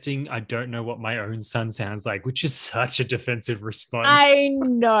suggesting I don't know what my own son sounds like? Which is such a defensive response. I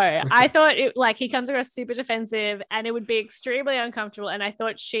know. I thought he comes across super defensive and it would be extremely uncomfortable. And I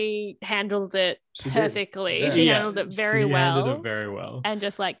thought she handled it perfectly. She handled it very well. Handled it very well. And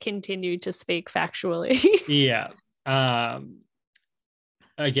just like continued to speak factually. Yeah.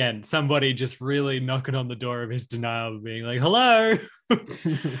 Again, somebody just really knocking on the door of his denial, being like, hello.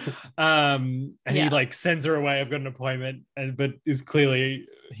 And he like sends her away. I've got an appointment. But is clearly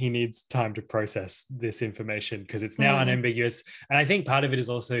he needs time to process this information because it's now unambiguous. And I think part of it is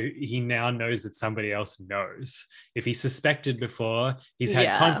also he now knows that somebody else knows. If he suspected before, he's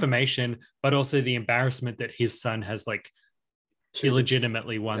had confirmation, but also the embarrassment that his son has like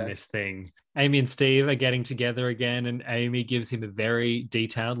illegitimately won this thing. Amy and Steve are getting together again, and Amy gives him a very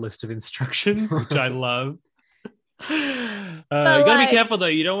detailed list of instructions, which I love. You gotta be careful though.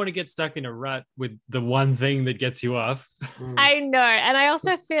 You don't want to get stuck in a rut with the one thing that gets you off. I know, and I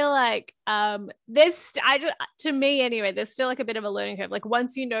also feel like to me anyway, there's still like a bit of a learning curve. Like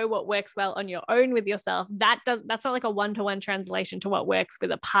once you know what works well on your own with yourself, that's not like a one-to-one translation to what works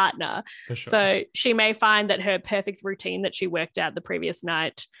with a partner. For sure. So she may find that her perfect routine that she worked out the previous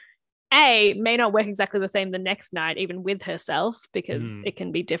night may not work exactly the same the next night, even with herself, because it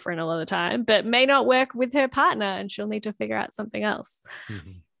can be different a lot of the time, but may not work with her partner and she'll need to figure out something else.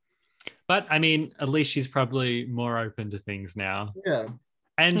 But I mean, at least she's probably more open to things now. Yeah.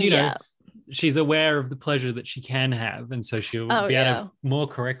 And, you know, she's aware of the pleasure that she can have. And so she'll be able to more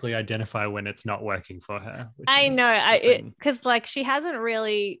correctly identify when it's not working for her. I know. Because like she hasn't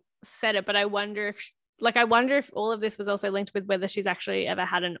really said it, but I wonder like, I wonder if all of this was also linked with whether she's actually ever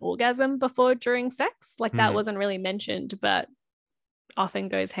had an orgasm before during sex. Like that wasn't really mentioned, but often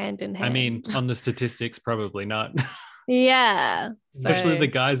goes hand in hand. I mean, on the statistics, probably not. Yeah. Especially So- the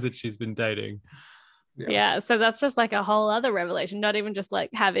guys that she's been dating. yeah. So that's just like a whole other revelation, not even just like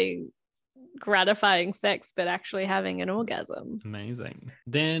having gratifying sex, but actually having an orgasm. Amazing.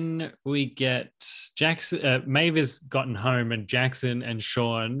 Then we get Jackson. Maeve has gotten home, and Jackson and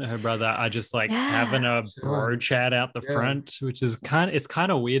Sean, her brother, are just like having a bro chat out the front, which is it's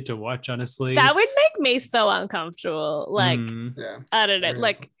kind of weird to watch, honestly. That would make me so uncomfortable. Like, I don't know,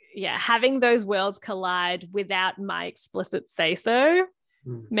 like, having those worlds collide without my explicit say so.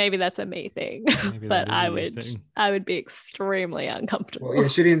 Maybe that's a me thing, but I would be extremely uncomfortable. Well, yeah,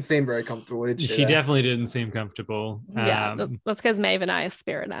 she didn't seem very comfortable, did she? She definitely didn't seem comfortable. Yeah, that's because Maeve and I are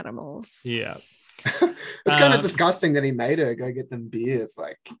spirit animals. Yeah. It's kind of disgusting that he made her go get them beers.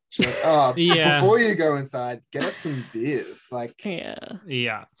 Like, she's like, oh, before you go inside, get us some beers. Like,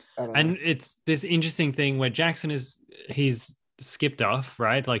 yeah. And it's this interesting thing where Jackson he's skipped off,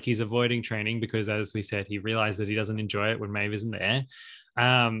 right? Like he's avoiding training because, as we said, he realized that he doesn't enjoy it when Maeve isn't there.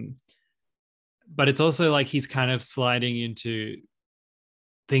 But it's also like he's kind of sliding into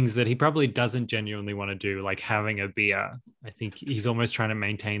things that he probably doesn't genuinely want to do, like having a beer. I think he's almost trying to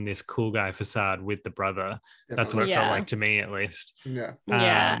maintain this cool guy facade with the brother. Definitely. That's what it felt like to me, at least.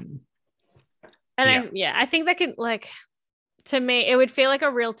 I think that can, like, to me, it would feel like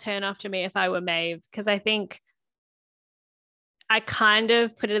a real turn off to me if I were Maeve, because I think I kind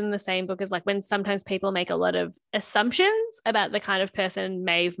of put it in the same book as like when sometimes people make a lot of assumptions about the kind of person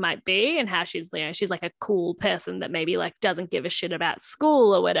Maeve might be and how she's, she's like a cool person that maybe like doesn't give a shit about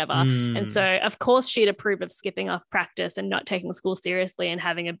school or whatever. And so of course she'd approve of skipping off practice and not taking school seriously and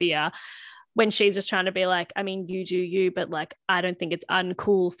having a beer, when she's just trying to be like, I mean, you do you, but like, I don't think it's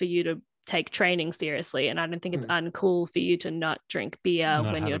uncool for you to take training seriously. And I don't think it's uncool for you to not drink beer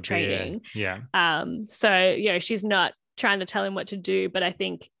when you're training. So, she's not trying to tell him what to do, but I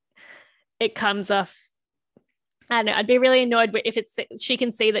think it comes off, I don't know, I'd be really annoyed if she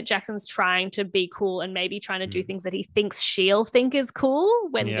can see that Jackson's trying to be cool and maybe trying to do things that he thinks she'll think is cool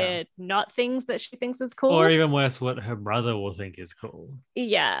when they're not things that she thinks is cool. Or even worse, what her brother will think is cool.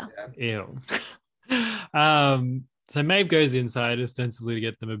 Ew. So Maeve goes inside ostensibly to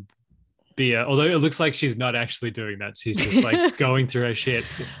get them a beer, although it looks like she's not actually doing that. She's just like going through her shit.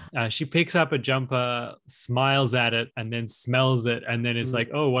 She picks up a jumper, smiles at it, and then smells it, and then is like,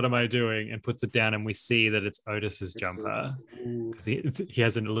 oh, what am I doing? And puts it down, and we see that it's Otis's jumper because he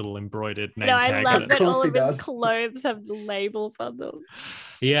has a little embroidered name tag. I love that all of his clothes have labels on them.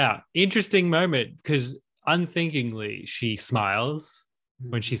 Yeah, interesting moment, because unthinkingly she smiles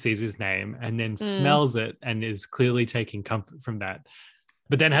when she sees his name and then smells it and is clearly taking comfort from that.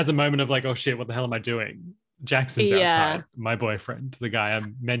 But then has a moment of like, oh shit, what the hell am I doing? Jackson's outside, my boyfriend, the guy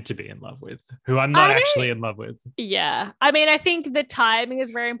I'm meant to be in love with, who I'm not actually in love with. Yeah. I mean, I think the timing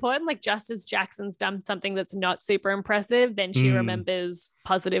is very important. Like, just as Jackson's done something that's not super impressive, then she remembers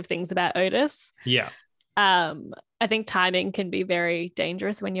positive things about Otis. Yeah. I think timing can be very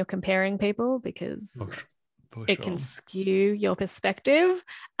dangerous when you're comparing people because it can skew your perspective.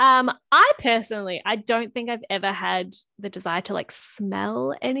 I personally, I don't think I've ever had the desire to like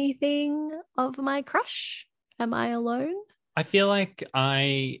smell anything of my crush. Am I alone? I feel like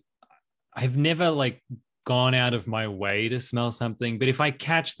I've never like gone out of my way to smell something, but if I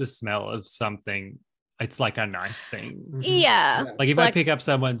catch the smell of something, it's like a nice thing. Yeah. Like if I pick up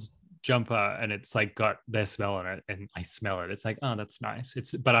someone's jumper and it's like got their smell on it and I smell it, it's like, oh, that's nice.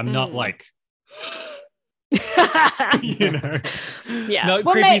 But I'm not like not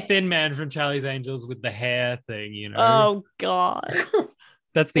creepy thin man from Charlie's Angels with the hair thing, Oh god.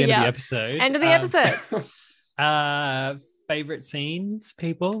 That's the end of the episode. End of the episode. Favorite scenes,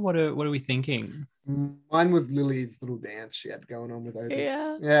 people? What are we thinking? Mine was Lily's little dance she had going on with Otis.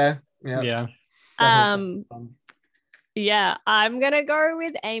 Yeah. I'm gonna go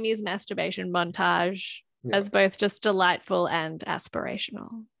with Amy's masturbation montage as both just delightful and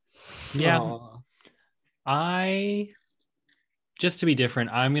aspirational. Just to be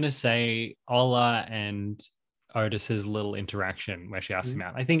different, I'm going to say Ola and Otis's little interaction where she asks him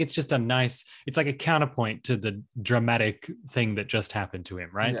out. I think it's just it's like a counterpoint to the dramatic thing that just happened to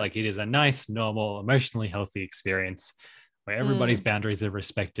him, right? Like it is a nice, normal, emotionally healthy experience where everybody's boundaries are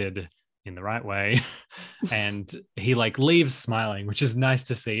respected in the right way. And he like leaves smiling, which is nice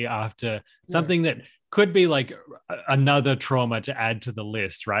to see after something that could be like another trauma to add to the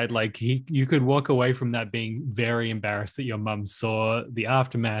list, right? Like you could walk away from that being very embarrassed that your mum saw the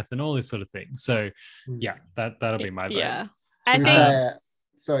aftermath and all this sort of thing. So that'll be my vote. I think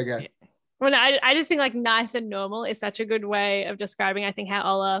sorry, go. Well, I just think like nice and normal is such a good way of describing, I think, how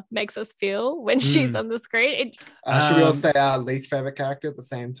Ola makes us feel when she's on the screen. Should we all say our least favorite character at the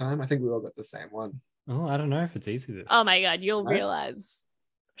same time? I think we all got the same one. Oh, I don't know if it's easy this. Oh my God, you'll Right? realize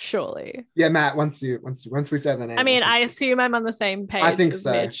surely. Yeah, Matt. Once we say the name. I mean, think I we- assume I'm on the same page. I think as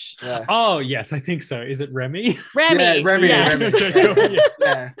so. Mitch. Yeah. Oh, yes, I think so. Is it Remy? Remy. Yeah, Remy. Yes. Remy. Okay, cool, yeah.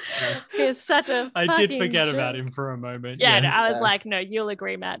 Yeah. He's such a. I did fucking forget jerk. about him for a moment. Yeah, no, yes. I was Yeah. like, no, you'll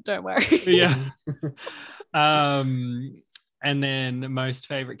agree, Matt. Don't worry. Yeah. And then most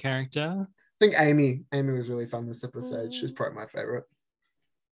favorite character. I think Amy was really fun this episode. She's probably my favorite.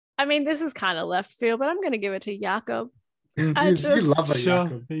 I mean, this is kind of left field, but I'm going to give it to Jakob. You, I you just- love her, Sure.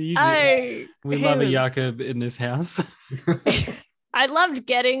 Jakob. You do. We He love a was- Jakob in this house. I loved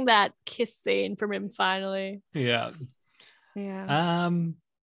getting that kiss scene from him finally. Yeah. Yeah.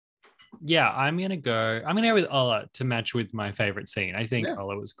 Yeah, I'm gonna go with Ola to match with my favorite scene. I think Yeah.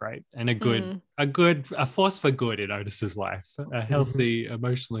 Ola was great and a force for good in Otis's life, a healthy,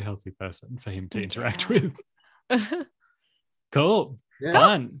 emotionally healthy person for him to interact with. Cool. Yeah.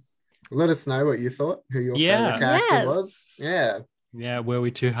 Fun. Let us know what you thought, who your Yeah. favorite character Yes. was. Yeah. Yeah, were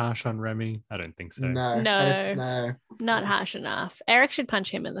we too harsh on Remy? I don't think so. No. No. No. Not harsh enough. Eric should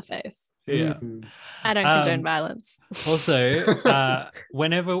punch him in the face. Yeah. Mm. I don't condone violence. Also,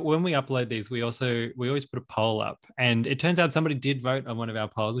 when we upload these, we always put a poll up, and it turns out somebody did vote on one of our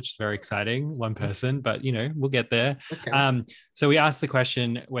polls, which is very exciting. One person, but we'll get there. Okay. So we asked the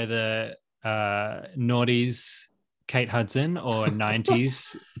question whether noughties Kate Hudson or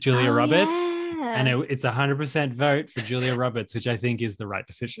 90s Julia Roberts, and it's 100% vote for Julia Roberts, which I think is the right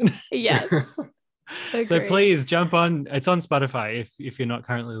decision. Yes. So Agreed. please jump on. It's on Spotify. If you're not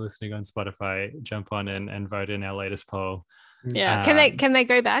currently listening on Spotify, jump on and vote in our latest poll. Yeah. Can they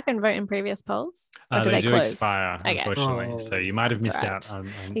go back and vote in previous polls? Or They do close? expire, Okay. unfortunately. Oh, So you might have that's missed right. out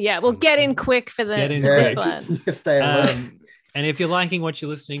on. Yeah, well, get in quick for the Get in first quick. one. Stay alert. And if you're liking what you're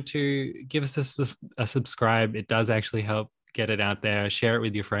listening to, give us a subscribe. It does actually help get it out there. Share it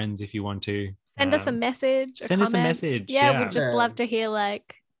with your friends if you want to. Send us a message. Send us a comment. message. Yeah, Yeah. we'd just Yeah. love to hear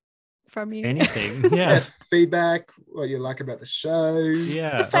from you. Anything. Yeah, Yeah. feedback, what you like about the show.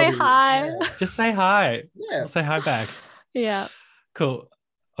 Yeah. Just say hi. Yeah. Just say hi. Yeah. We'll say hi back. Yeah. Cool.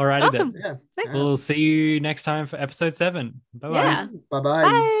 Alrighty Awesome. then. Yeah. Thank We'll see you next time for episode 7. Bye bye. Yeah. Bye-bye.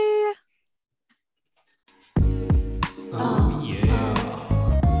 Bye.